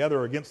counsel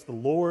together against the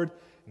Lord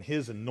and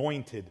His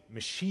anointed.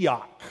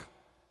 Mashiach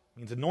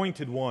means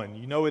anointed one.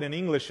 You know it in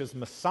English as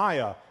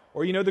Messiah,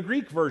 or you know the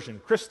Greek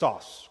version,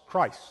 Christos,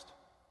 Christ.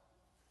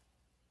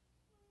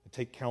 They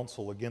take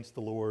counsel against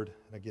the Lord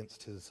and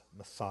against His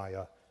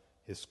Messiah,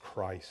 His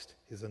Christ,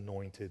 His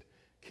anointed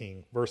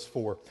King. Verse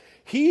 4.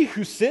 He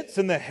who sits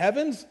in the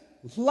heavens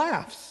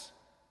laughs.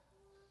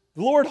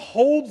 The Lord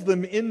holds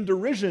them in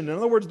derision. In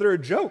other words, they're a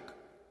joke.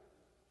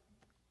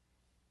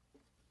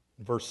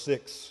 In verse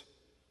 6,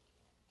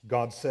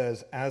 God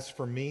says, as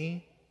for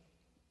me,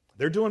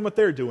 they're doing what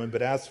they're doing,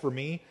 but as for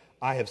me,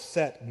 I have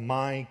set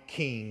my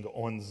king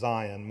on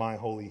Zion, my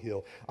holy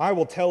hill. I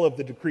will tell of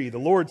the decree. The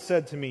Lord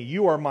said to me,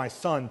 you are my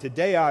son.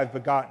 Today I have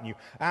begotten you.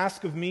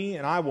 Ask of me,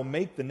 and I will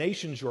make the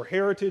nations your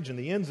heritage and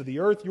the ends of the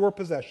earth your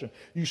possession.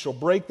 You shall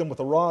break them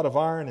with a rod of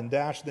iron and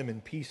dash them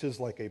in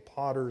pieces like a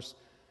potter's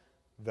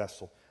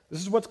vessel.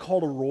 This is what's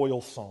called a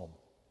royal psalm.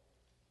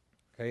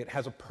 Okay, it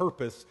has a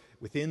purpose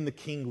within the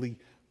kingly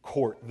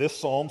court. This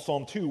psalm,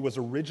 Psalm 2, was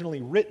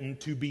originally written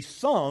to be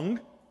sung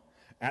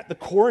at the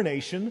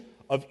coronation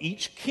of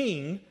each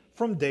king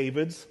from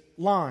David's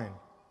line.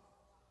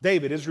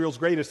 David, Israel's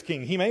greatest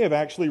king, he may have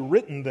actually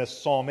written this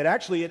psalm.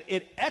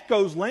 It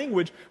echoes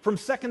language from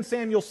 2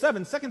 Samuel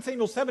 7. 2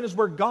 Samuel 7 is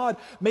where God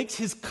makes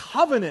His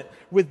covenant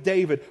with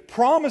David,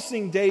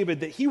 promising David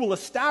that He will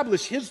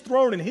establish His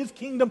throne and His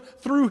kingdom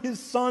through His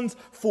sons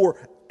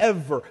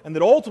forever, and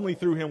that ultimately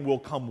through him will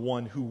come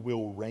one who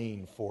will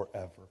reign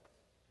forever,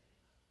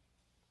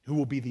 who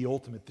will be the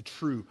ultimate, the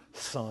true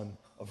Son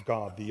of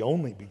God, the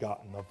only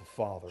begotten of the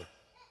Father.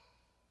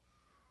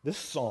 This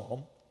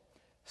psalm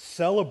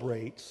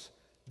celebrates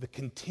the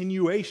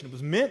continuation. It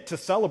was meant to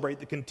celebrate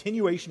the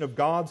continuation of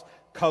God's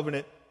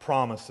covenant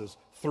promises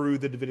through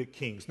the Davidic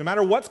kings. No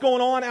matter what's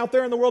going on out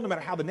there in the world, no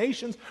matter how the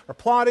nations are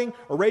plotting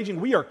or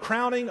raging, we are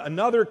crowning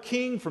another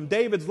king from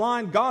David's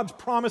line. God's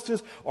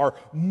promises are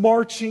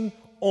marching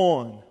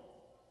on.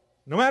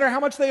 No matter how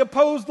much they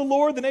oppose the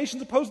Lord, the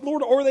nations oppose the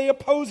Lord, or they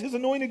oppose his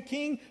anointed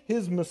king,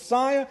 his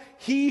Messiah,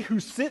 he who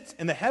sits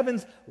in the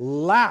heavens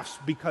laughs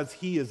because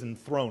he is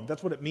enthroned.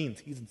 That's what it means.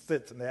 He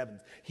sits in the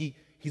heavens.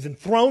 He's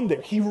enthroned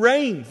there. He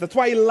reigns. That's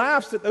why he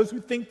laughs at those who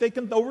think they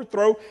can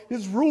overthrow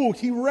his rule.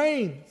 He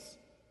reigns.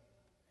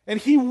 And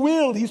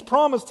he's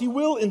promised he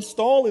will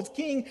install his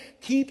king,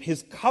 keep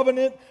his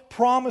covenant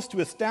promise to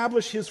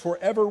establish his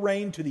forever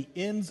reign to the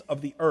ends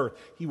of the earth.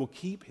 He will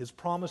keep his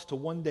promise to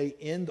one day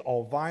end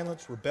all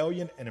violence,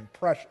 rebellion, and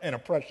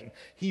oppression.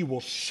 He will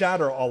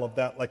shatter all of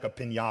that like a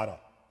piñata.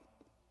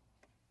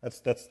 That's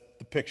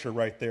the picture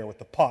right there with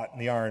the pot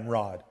and the iron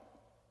rod.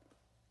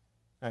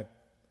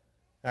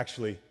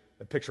 Actually,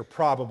 the picture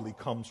probably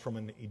comes from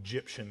an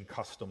Egyptian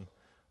custom.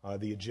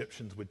 The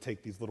Egyptians would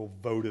take these little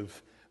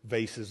votive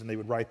vases and they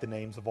would write the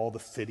names of all the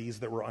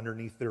cities that were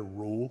underneath their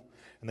rule,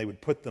 and they would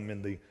put them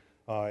in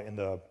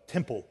the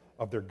temple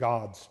of their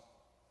gods.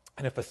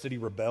 And if a city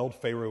rebelled,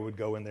 Pharaoh would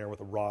go in there with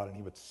a rod and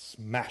he would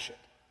smash it,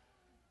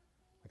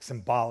 like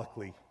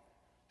symbolically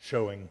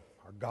showing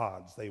our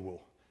gods, they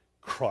will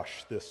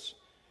crush this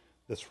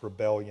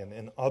rebellion.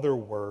 In other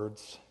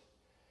words,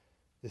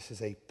 this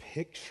is a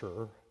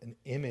picture, an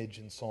image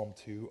in Psalm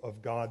 2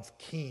 of God's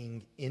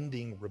king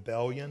ending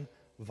rebellion,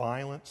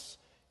 violence,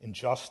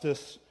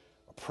 injustice,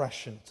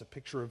 oppression. It's a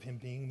picture of him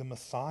being the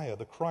Messiah,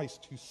 the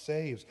Christ who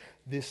saves.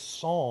 This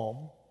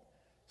psalm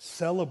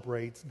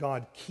celebrates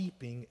God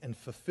keeping and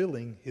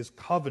fulfilling his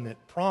covenant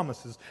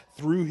promises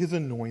through his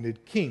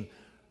anointed king.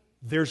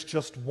 There's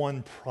just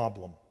one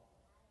problem.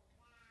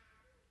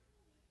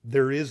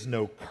 There is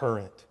no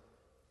current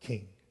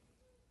king.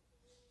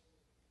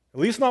 At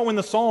least not when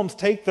the Psalms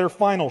take their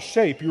final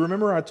shape. You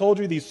remember I told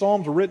you these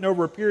Psalms were written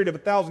over a period of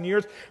 1,000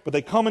 years, but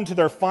they come into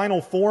their final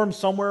form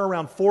somewhere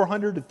around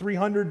 400 to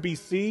 300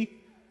 BC.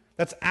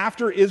 That's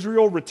after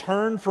Israel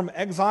returned from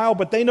exile,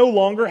 but they no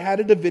longer had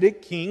a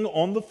Davidic king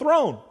on the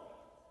throne.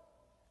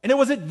 And it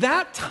was at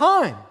that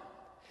time,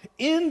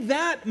 in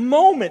that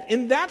moment,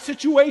 in that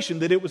situation,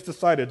 that it was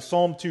decided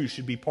Psalm 2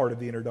 should be part of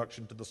the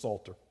introduction to the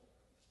Psalter.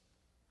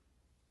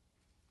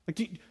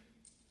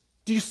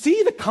 Do you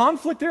see the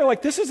conflict there?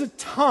 Like, this is a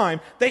time,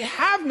 they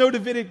have no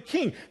Davidic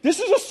king. This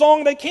is a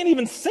song they can't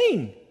even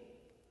sing.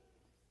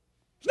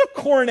 There's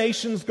no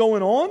coronations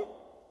going on.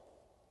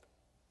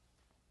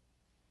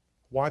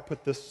 Why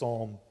put this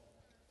psalm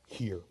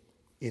here?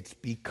 It's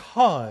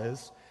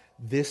because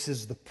this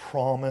is the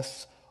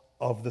promise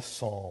of the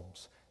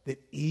Psalms,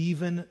 that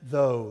even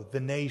though the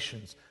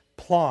nations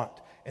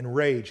plot and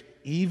rage,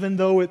 even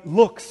though it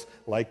looks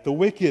like the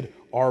wicked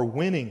are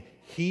winning,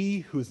 he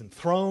who is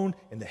enthroned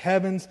in the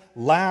heavens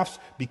laughs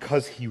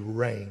because he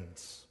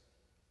reigns.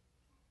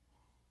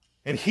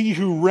 And he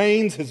who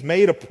reigns has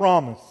made a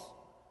promise.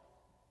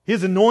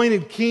 His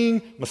anointed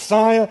king,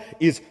 Messiah,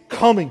 is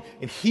coming,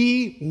 and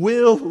he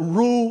will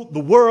rule the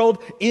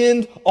world,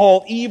 end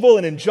all evil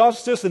and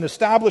injustice, and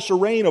establish a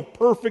reign of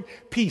perfect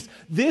peace.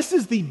 This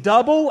is the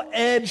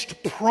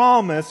double-edged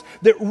promise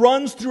that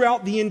runs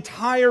throughout the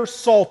entire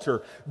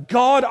Psalter.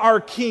 God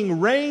our King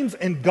reigns,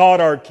 and God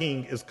our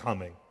King is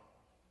coming.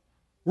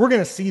 We're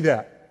going to see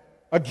that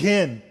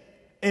again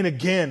and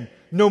again.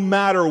 No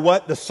matter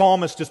what the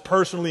psalmist is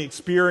personally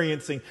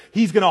experiencing,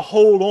 he's going to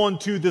hold on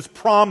to this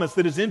promise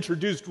that is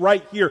introduced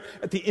right here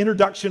at the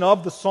introduction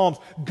of the Psalms.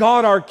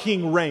 God our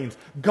King reigns.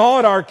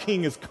 God our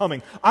King is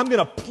coming. I'm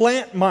going to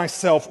plant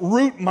myself,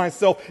 root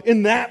myself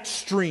in that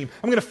stream.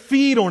 I'm going to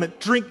feed on it,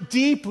 drink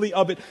deeply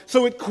of it,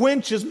 so it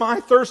quenches my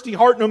thirsty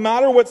heart no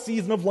matter what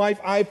season of life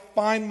I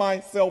find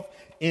myself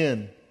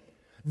in.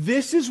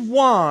 This is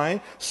why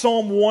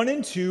Psalm 1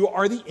 and 2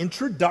 are the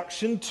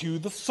introduction to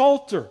the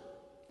Psalter,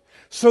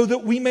 so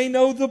that we may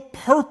know the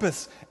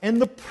purpose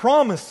and the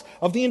promise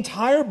of the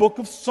entire book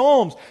of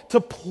Psalms, to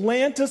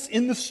plant us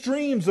in the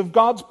streams of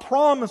God's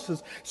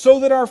promises, so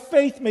that our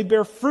faith may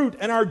bear fruit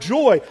and our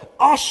joy,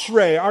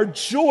 ashrei, our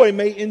joy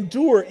may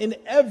endure in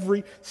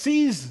every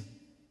season.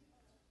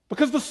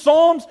 Because the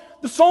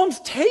Psalms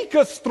take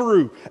us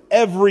through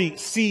every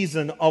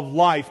season of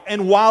life.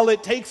 And while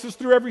it takes us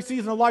through every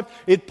season of life,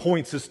 it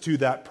points us to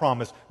that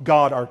promise.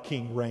 God our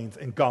King reigns,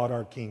 and God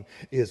our King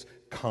is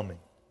coming.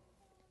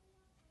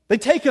 They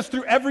take us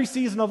through every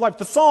season of life.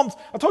 The Psalms,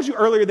 I told you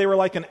earlier, they were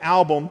like an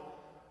album.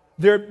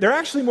 They're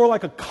actually more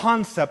like a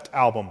concept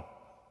album.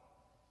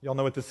 Y'all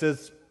know what this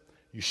is?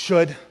 You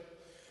should.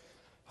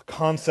 A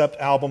concept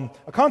album.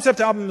 A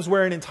concept album is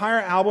where an entire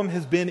album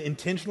has been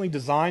intentionally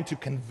designed to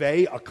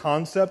convey a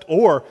concept,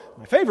 or,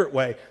 my favorite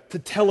way, to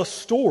tell a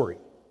story.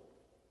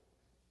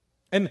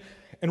 And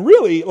And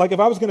really, like if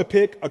I was going to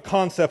pick a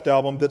concept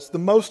album that's the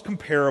most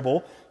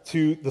comparable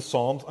to the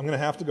Psalms, I'm going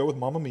to have to go with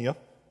Mamma Mia.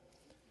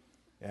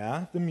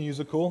 Yeah, the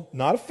musical.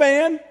 Not a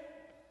fan,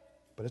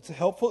 but it's a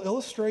helpful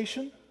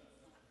illustration.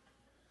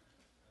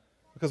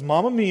 Because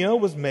Mamma Mia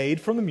was made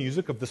from the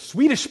music of the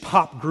Swedish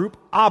pop group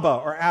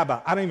ABBA, or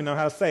ABBA. I don't even know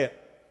how to say it.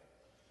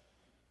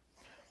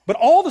 But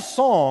all the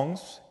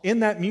songs in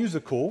that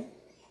musical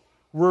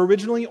were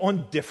originally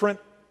on different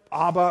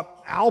ABBA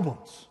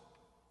albums.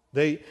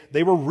 They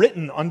were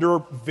written under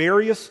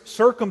various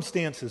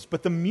circumstances,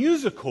 but the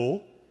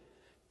musical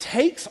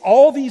takes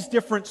all these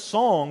different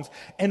songs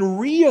and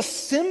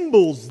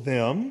reassembles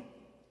them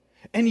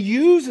and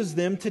uses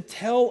them to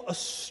tell a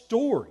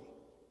story.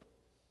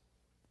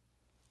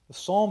 The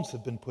Psalms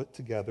have been put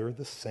together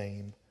the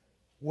same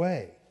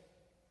way.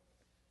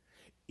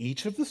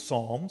 Each of the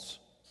Psalms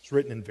is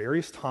written in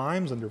various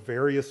times under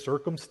various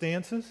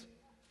circumstances.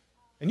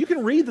 And you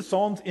can read the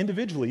Psalms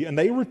individually, and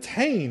they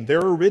retain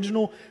their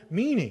original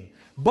meaning.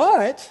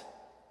 But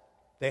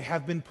they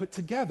have been put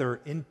together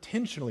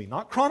intentionally,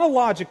 not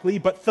chronologically,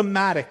 but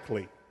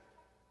thematically.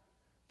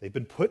 They've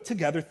been put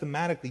together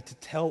thematically to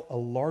tell a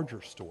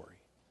larger story,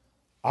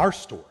 our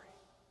story,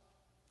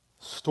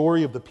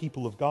 story of the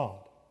people of God.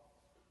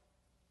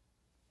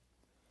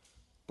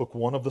 Book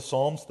 1 of the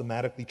Psalms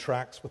thematically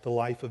tracks with the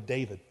life of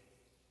David.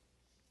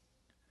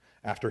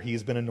 After he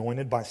has been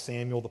anointed by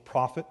Samuel the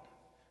prophet,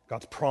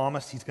 God's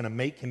promised he's going to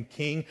make him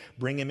king,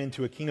 bring him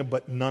into a kingdom,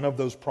 but none of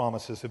those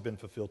promises have been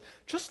fulfilled.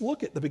 Just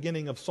look at the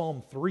beginning of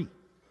Psalm 3. I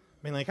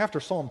mean, like after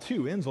Psalm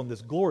 2 ends on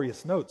this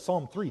glorious note,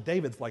 Psalm 3,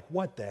 David's like,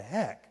 what the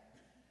heck?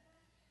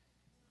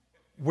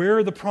 Where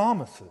are the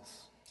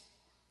promises?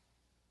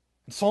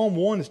 And Psalm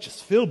 1 is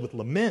just filled with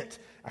lament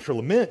after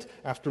lament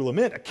after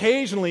lament.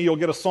 Occasionally you'll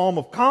get a psalm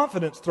of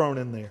confidence thrown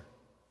in there.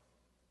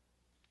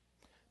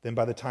 Then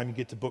by the time you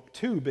get to book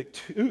 2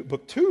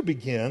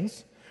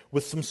 begins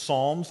with some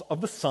psalms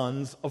of the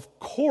sons of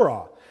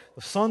Korah.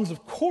 The sons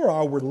of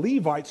Korah were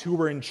Levites who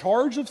were in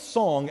charge of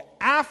song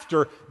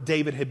after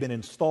David had been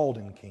installed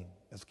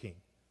as king.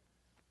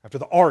 After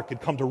the ark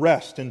had come to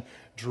rest in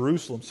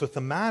Jerusalem. So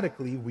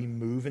thematically, we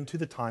move into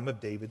the time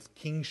of David's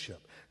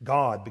kingship.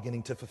 God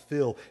beginning to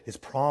fulfill his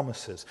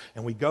promises.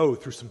 And we go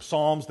through some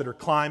psalms that are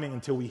climbing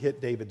until we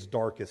hit David's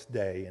darkest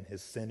day and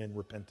his sin and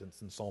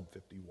repentance in Psalm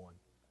 51.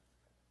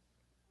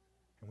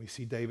 And we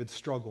see David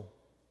struggle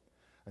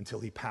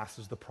until he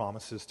passes the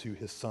promises to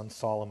his son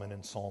Solomon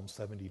in Psalm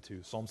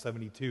 72. Psalm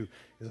 72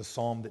 is a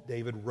psalm that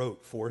David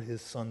wrote for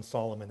his son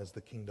Solomon as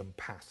the kingdom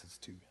passes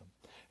to him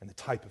and the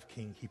type of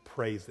king he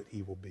prays that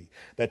he will be.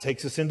 That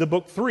takes us into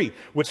book 3,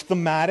 which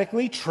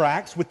thematically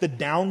tracks with the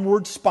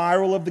downward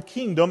spiral of the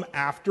kingdom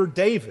after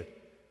David.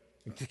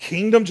 The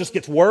kingdom just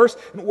gets worse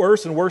and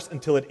worse and worse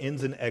until it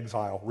ends in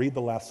exile. Read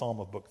the last psalm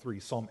of book 3,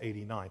 Psalm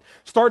 89.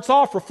 Starts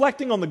off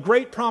reflecting on the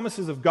great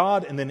promises of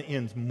God and then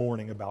ends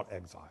mourning about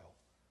exile.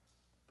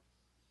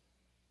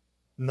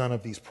 None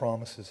of these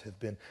promises have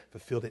been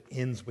fulfilled. It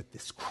ends with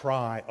this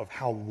cry of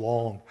how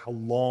long,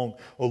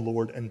 O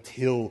Lord,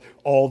 until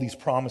all these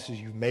promises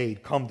you've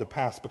made come to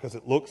pass, because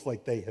it looks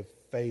like they have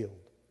failed.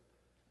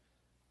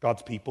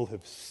 God's people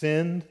have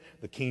sinned,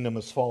 the kingdom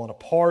has fallen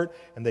apart,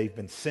 and they've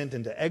been sent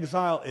into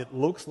exile. It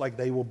looks like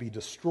they will be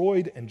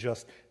destroyed and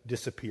just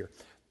disappear.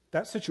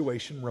 That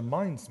situation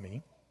reminds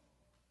me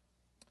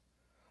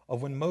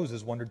of when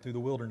Moses wandered through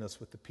the wilderness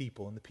with the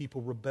people, and the people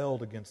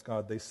rebelled against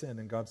God. They sinned,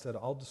 and God said,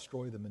 I'll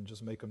destroy them and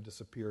just make them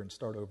disappear and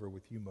start over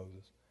with you,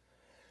 Moses.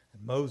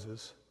 And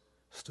Moses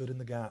stood in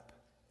the gap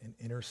and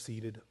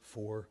interceded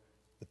for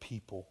the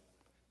people.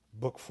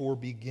 Book 4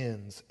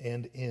 begins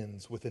and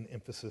ends with an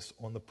emphasis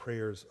on the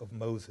prayers of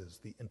Moses,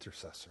 the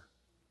intercessor.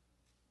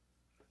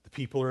 The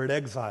people are at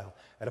exile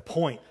at a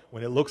point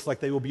when it looks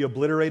like they will be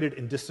obliterated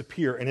and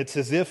disappear. And it's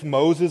as if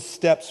Moses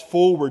steps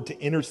forward to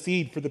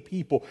intercede for the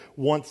people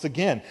once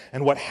again.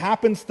 And what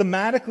happens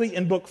thematically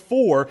in book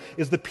 4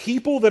 is the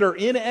people that are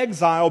in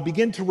exile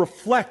begin to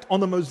reflect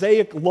on the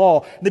Mosaic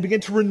law. They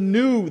begin to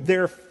renew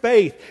their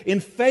faith.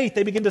 In faith,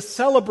 they begin to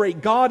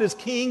celebrate God as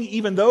king,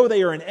 even though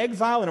they are in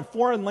exile in a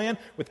foreign land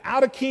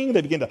without a king.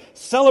 They begin to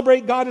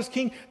celebrate God as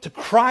king, to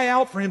cry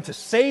out for him to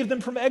save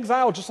them from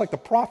exile, just like the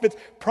prophets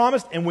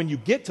promised. And when you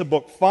get to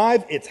book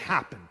 5, it's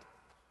happened.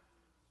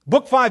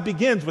 Book 5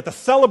 begins with a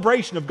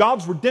celebration of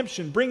God's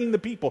redemption, bringing the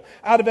people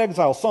out of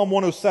exile. Psalm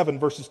 107,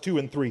 verses 2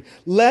 and 3.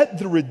 Let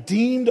the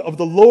redeemed of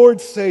the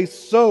Lord say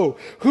so,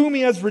 whom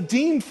he has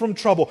redeemed from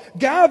trouble,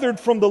 gathered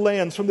from the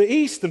lands, from the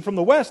east and from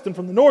the west and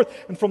from the north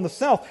and from the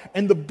south.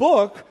 And the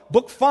book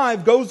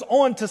 5, goes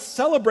on to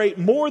celebrate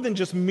more than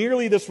just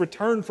merely this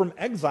return from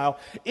exile.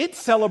 It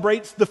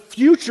celebrates the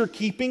future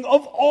keeping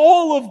of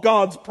all of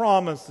God's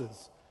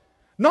promises.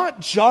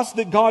 Not just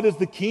that God is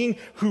the king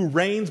who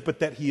reigns, but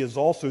that he is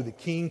also the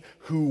king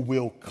who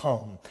will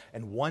come.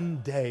 And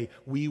one day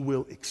we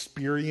will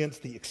experience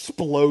the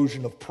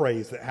explosion of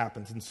praise that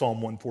happens in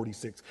Psalm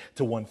 146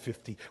 to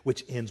 150,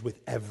 which ends with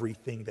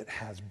everything that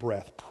has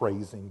breath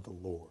praising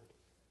the Lord.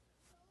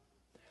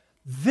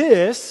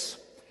 This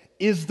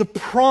is the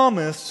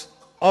promise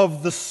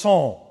of the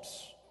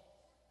Psalms.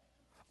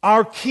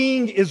 Our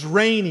King is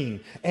reigning,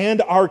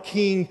 and our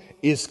King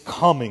is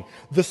coming.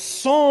 The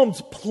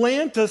Psalms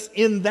plant us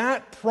in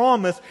that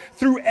promise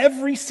through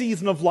every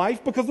season of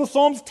life, because the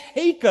Psalms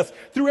take us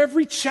through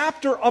every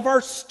chapter of our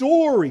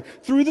story,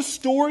 through the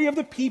story of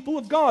the people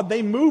of God.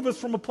 They move us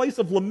from a place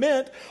of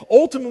lament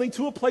ultimately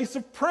to a place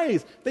of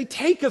praise. They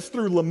take us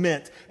through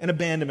lament and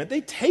abandonment.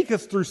 They take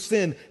us through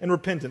sin and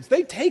repentance.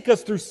 They take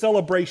us through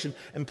celebration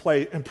and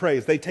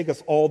praise. They take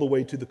us all the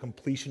way to the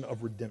completion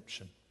of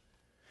redemption.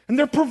 And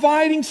they're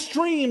providing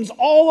streams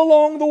all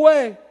along the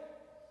way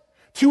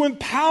to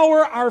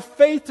empower our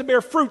faith to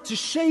bear fruit, to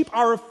shape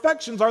our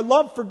affections, our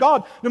love for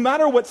God, no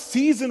matter what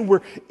season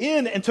we're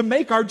in, and to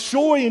make our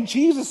joy in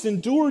Jesus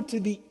endure to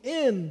the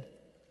end.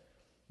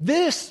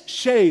 This,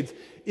 Shades,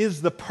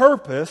 is the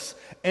purpose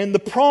and the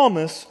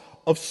promise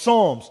of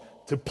Psalms,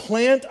 to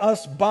plant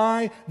us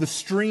by the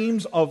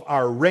streams of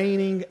our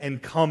reigning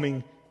and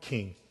coming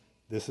King.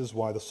 This is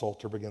why the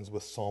Psalter begins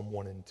with Psalm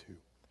 1 and 2.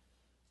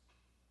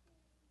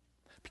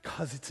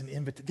 Because it's an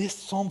invitation. This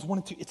Psalms 1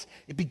 and 2,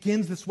 it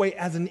begins this way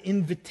as an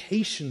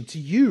invitation to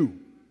you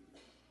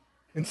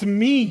and to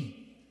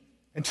me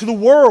and to the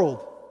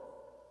world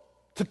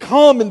to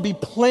come and be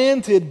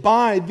planted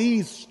by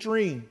these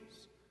streams.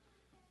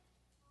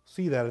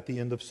 See that at the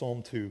end of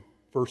Psalm 2,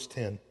 verse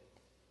 10.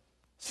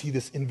 See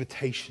this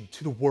invitation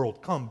to the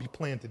world. Come, be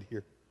planted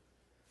here.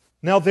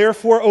 Now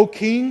therefore, O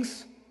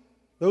kings,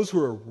 those who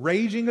are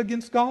raging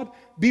against God,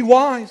 be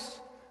wise.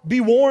 Be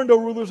warned, O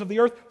rulers of the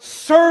earth.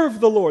 Serve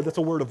the Lord. That's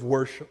a word of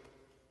worship.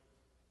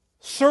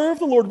 Serve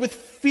the Lord with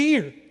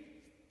fear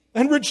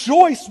and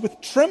rejoice with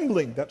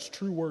trembling. That's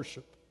true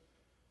worship.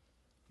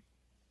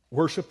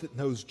 Worship that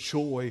knows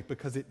joy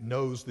because it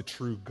knows the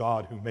true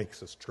God who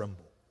makes us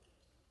tremble.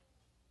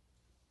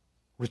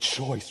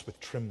 Rejoice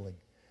with trembling.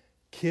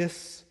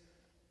 Kiss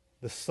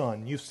the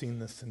Son. You've seen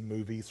this in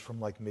movies from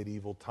like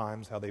medieval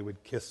times, how they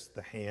would kiss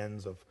the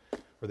hands of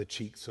or the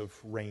cheeks of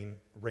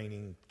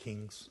reigning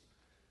kings.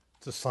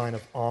 It's a sign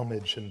of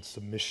homage and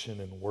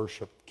submission and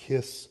worship.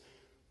 Kiss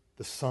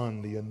the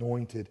Son, the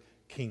anointed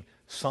King.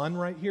 Son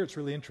right here, it's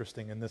really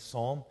interesting in this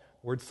psalm.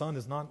 The word son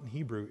is not in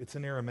Hebrew, it's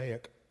in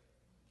Aramaic.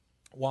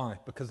 Why?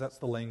 Because that's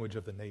the language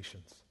of the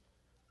nations.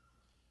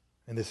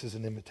 And this is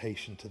an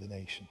invitation to the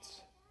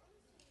nations.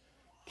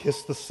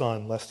 Kiss the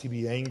Son, lest he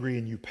be angry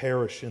and you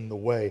perish in the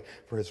way,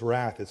 for his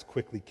wrath is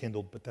quickly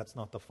kindled. But that's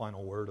not the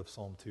final word of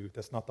Psalm 2.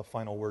 That's not the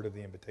final word of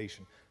the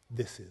invitation.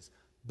 This is,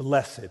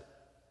 blessed,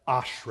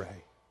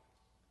 ashrei,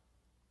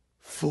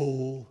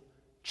 full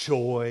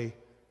joy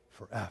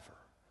forever.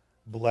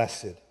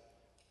 Blessed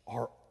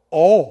are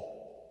all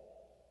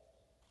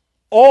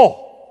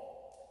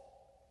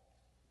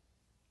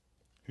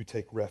who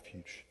take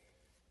refuge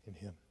in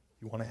him.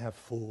 You want to have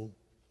full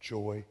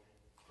joy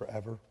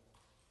forever?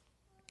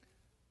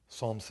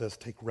 Psalm says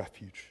take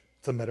refuge.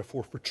 It's a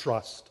metaphor for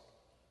trust.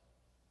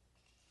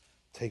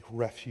 Take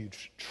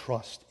refuge,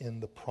 trust in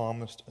the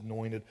promised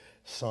anointed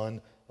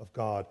Son of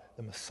God,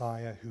 the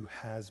Messiah who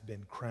has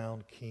been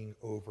crowned King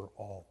over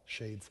all.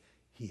 Shades,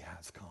 he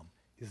has come.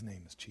 His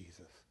name is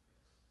Jesus.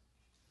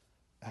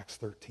 Acts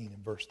 13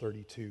 and verse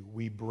 32,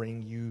 we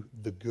bring you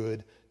the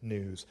good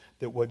news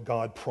that what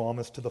God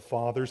promised to the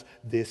fathers,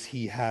 this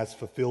he has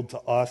fulfilled to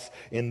us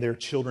and their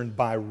children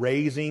by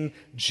raising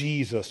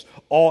Jesus.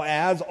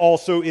 As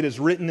also it is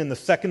written in the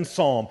second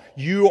psalm,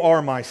 you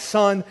are my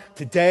son,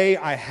 today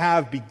I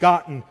have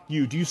begotten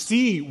you. Do you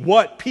see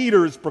what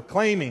Peter is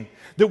proclaiming?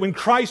 That when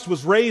Christ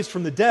was raised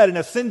from the dead and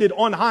ascended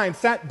on high and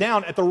sat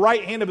down at the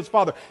right hand of his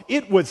Father,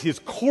 it was his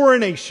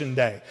coronation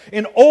day,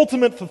 an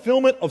ultimate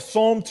fulfillment of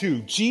Psalm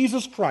 2.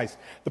 Jesus Christ,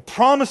 the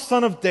promised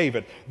Son of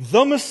David,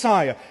 the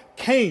Messiah,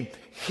 came.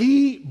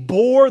 He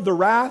bore the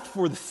wrath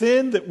for the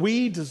sin that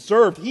we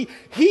deserved.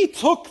 He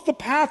took the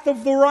path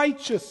of the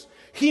righteous.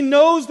 He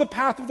knows the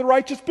path of the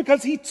righteous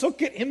because he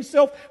took it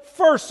himself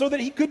first so that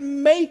he could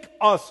make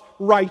us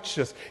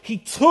righteous. He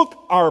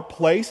took our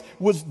place,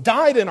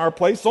 died in our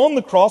place, on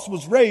the cross,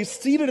 was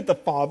raised, seated at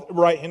the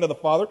right hand of the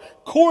Father,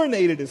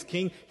 coronated as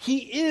King.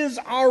 He is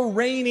our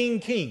reigning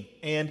King,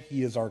 and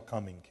he is our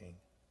coming King.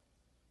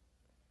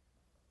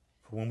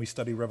 For when we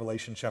study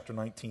Revelation chapter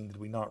 19, did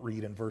we not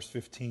read in verse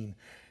 15,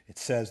 it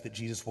says that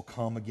Jesus will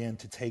come again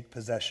to take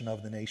possession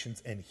of the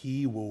nations, and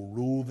he will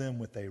rule them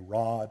with a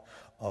rod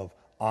of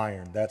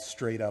iron. That's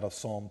straight out of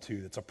Psalm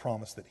 2. It's a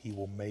promise that he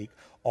will make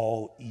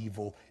all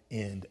evil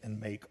end and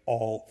make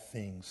all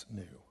things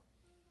new.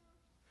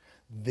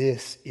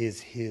 This is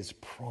his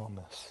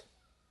promise.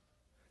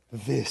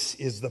 This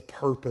is the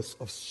purpose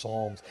of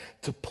Psalms,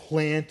 to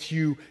plant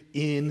you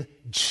in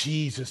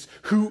Jesus,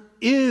 who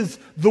is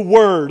the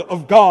Word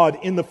of God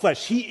in the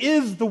flesh. He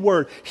is the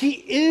Word. He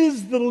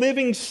is the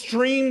living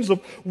streams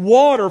of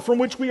water from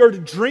which we are to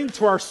drink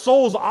to our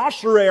souls,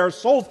 ashrei, our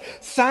souls'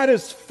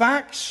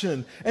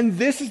 satisfaction. And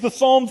this is the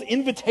Psalm's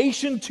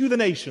invitation to the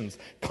nations.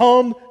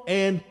 Come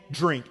and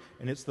drink.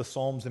 And it's the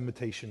Psalm's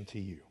invitation to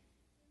you.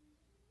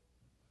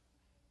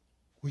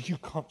 Will you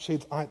come,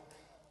 Shades?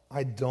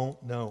 I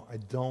don't know. I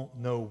don't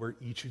know where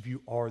each of you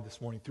are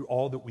this morning through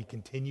all that we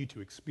continue to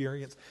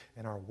experience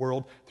in our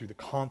world, through the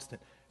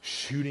constant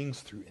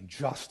shootings, through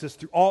injustice,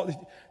 through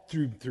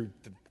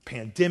the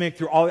pandemic,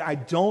 through all. I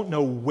don't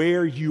know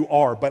where you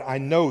are, but I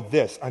know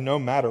this. I know no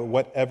matter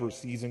whatever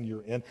season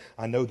you're in,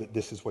 I know that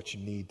this is what you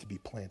need to be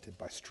planted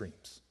by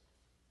streams.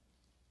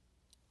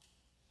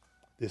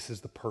 This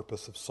is the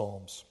purpose of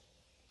Psalms.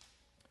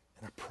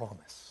 And I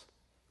promise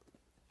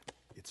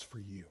it's for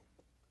you.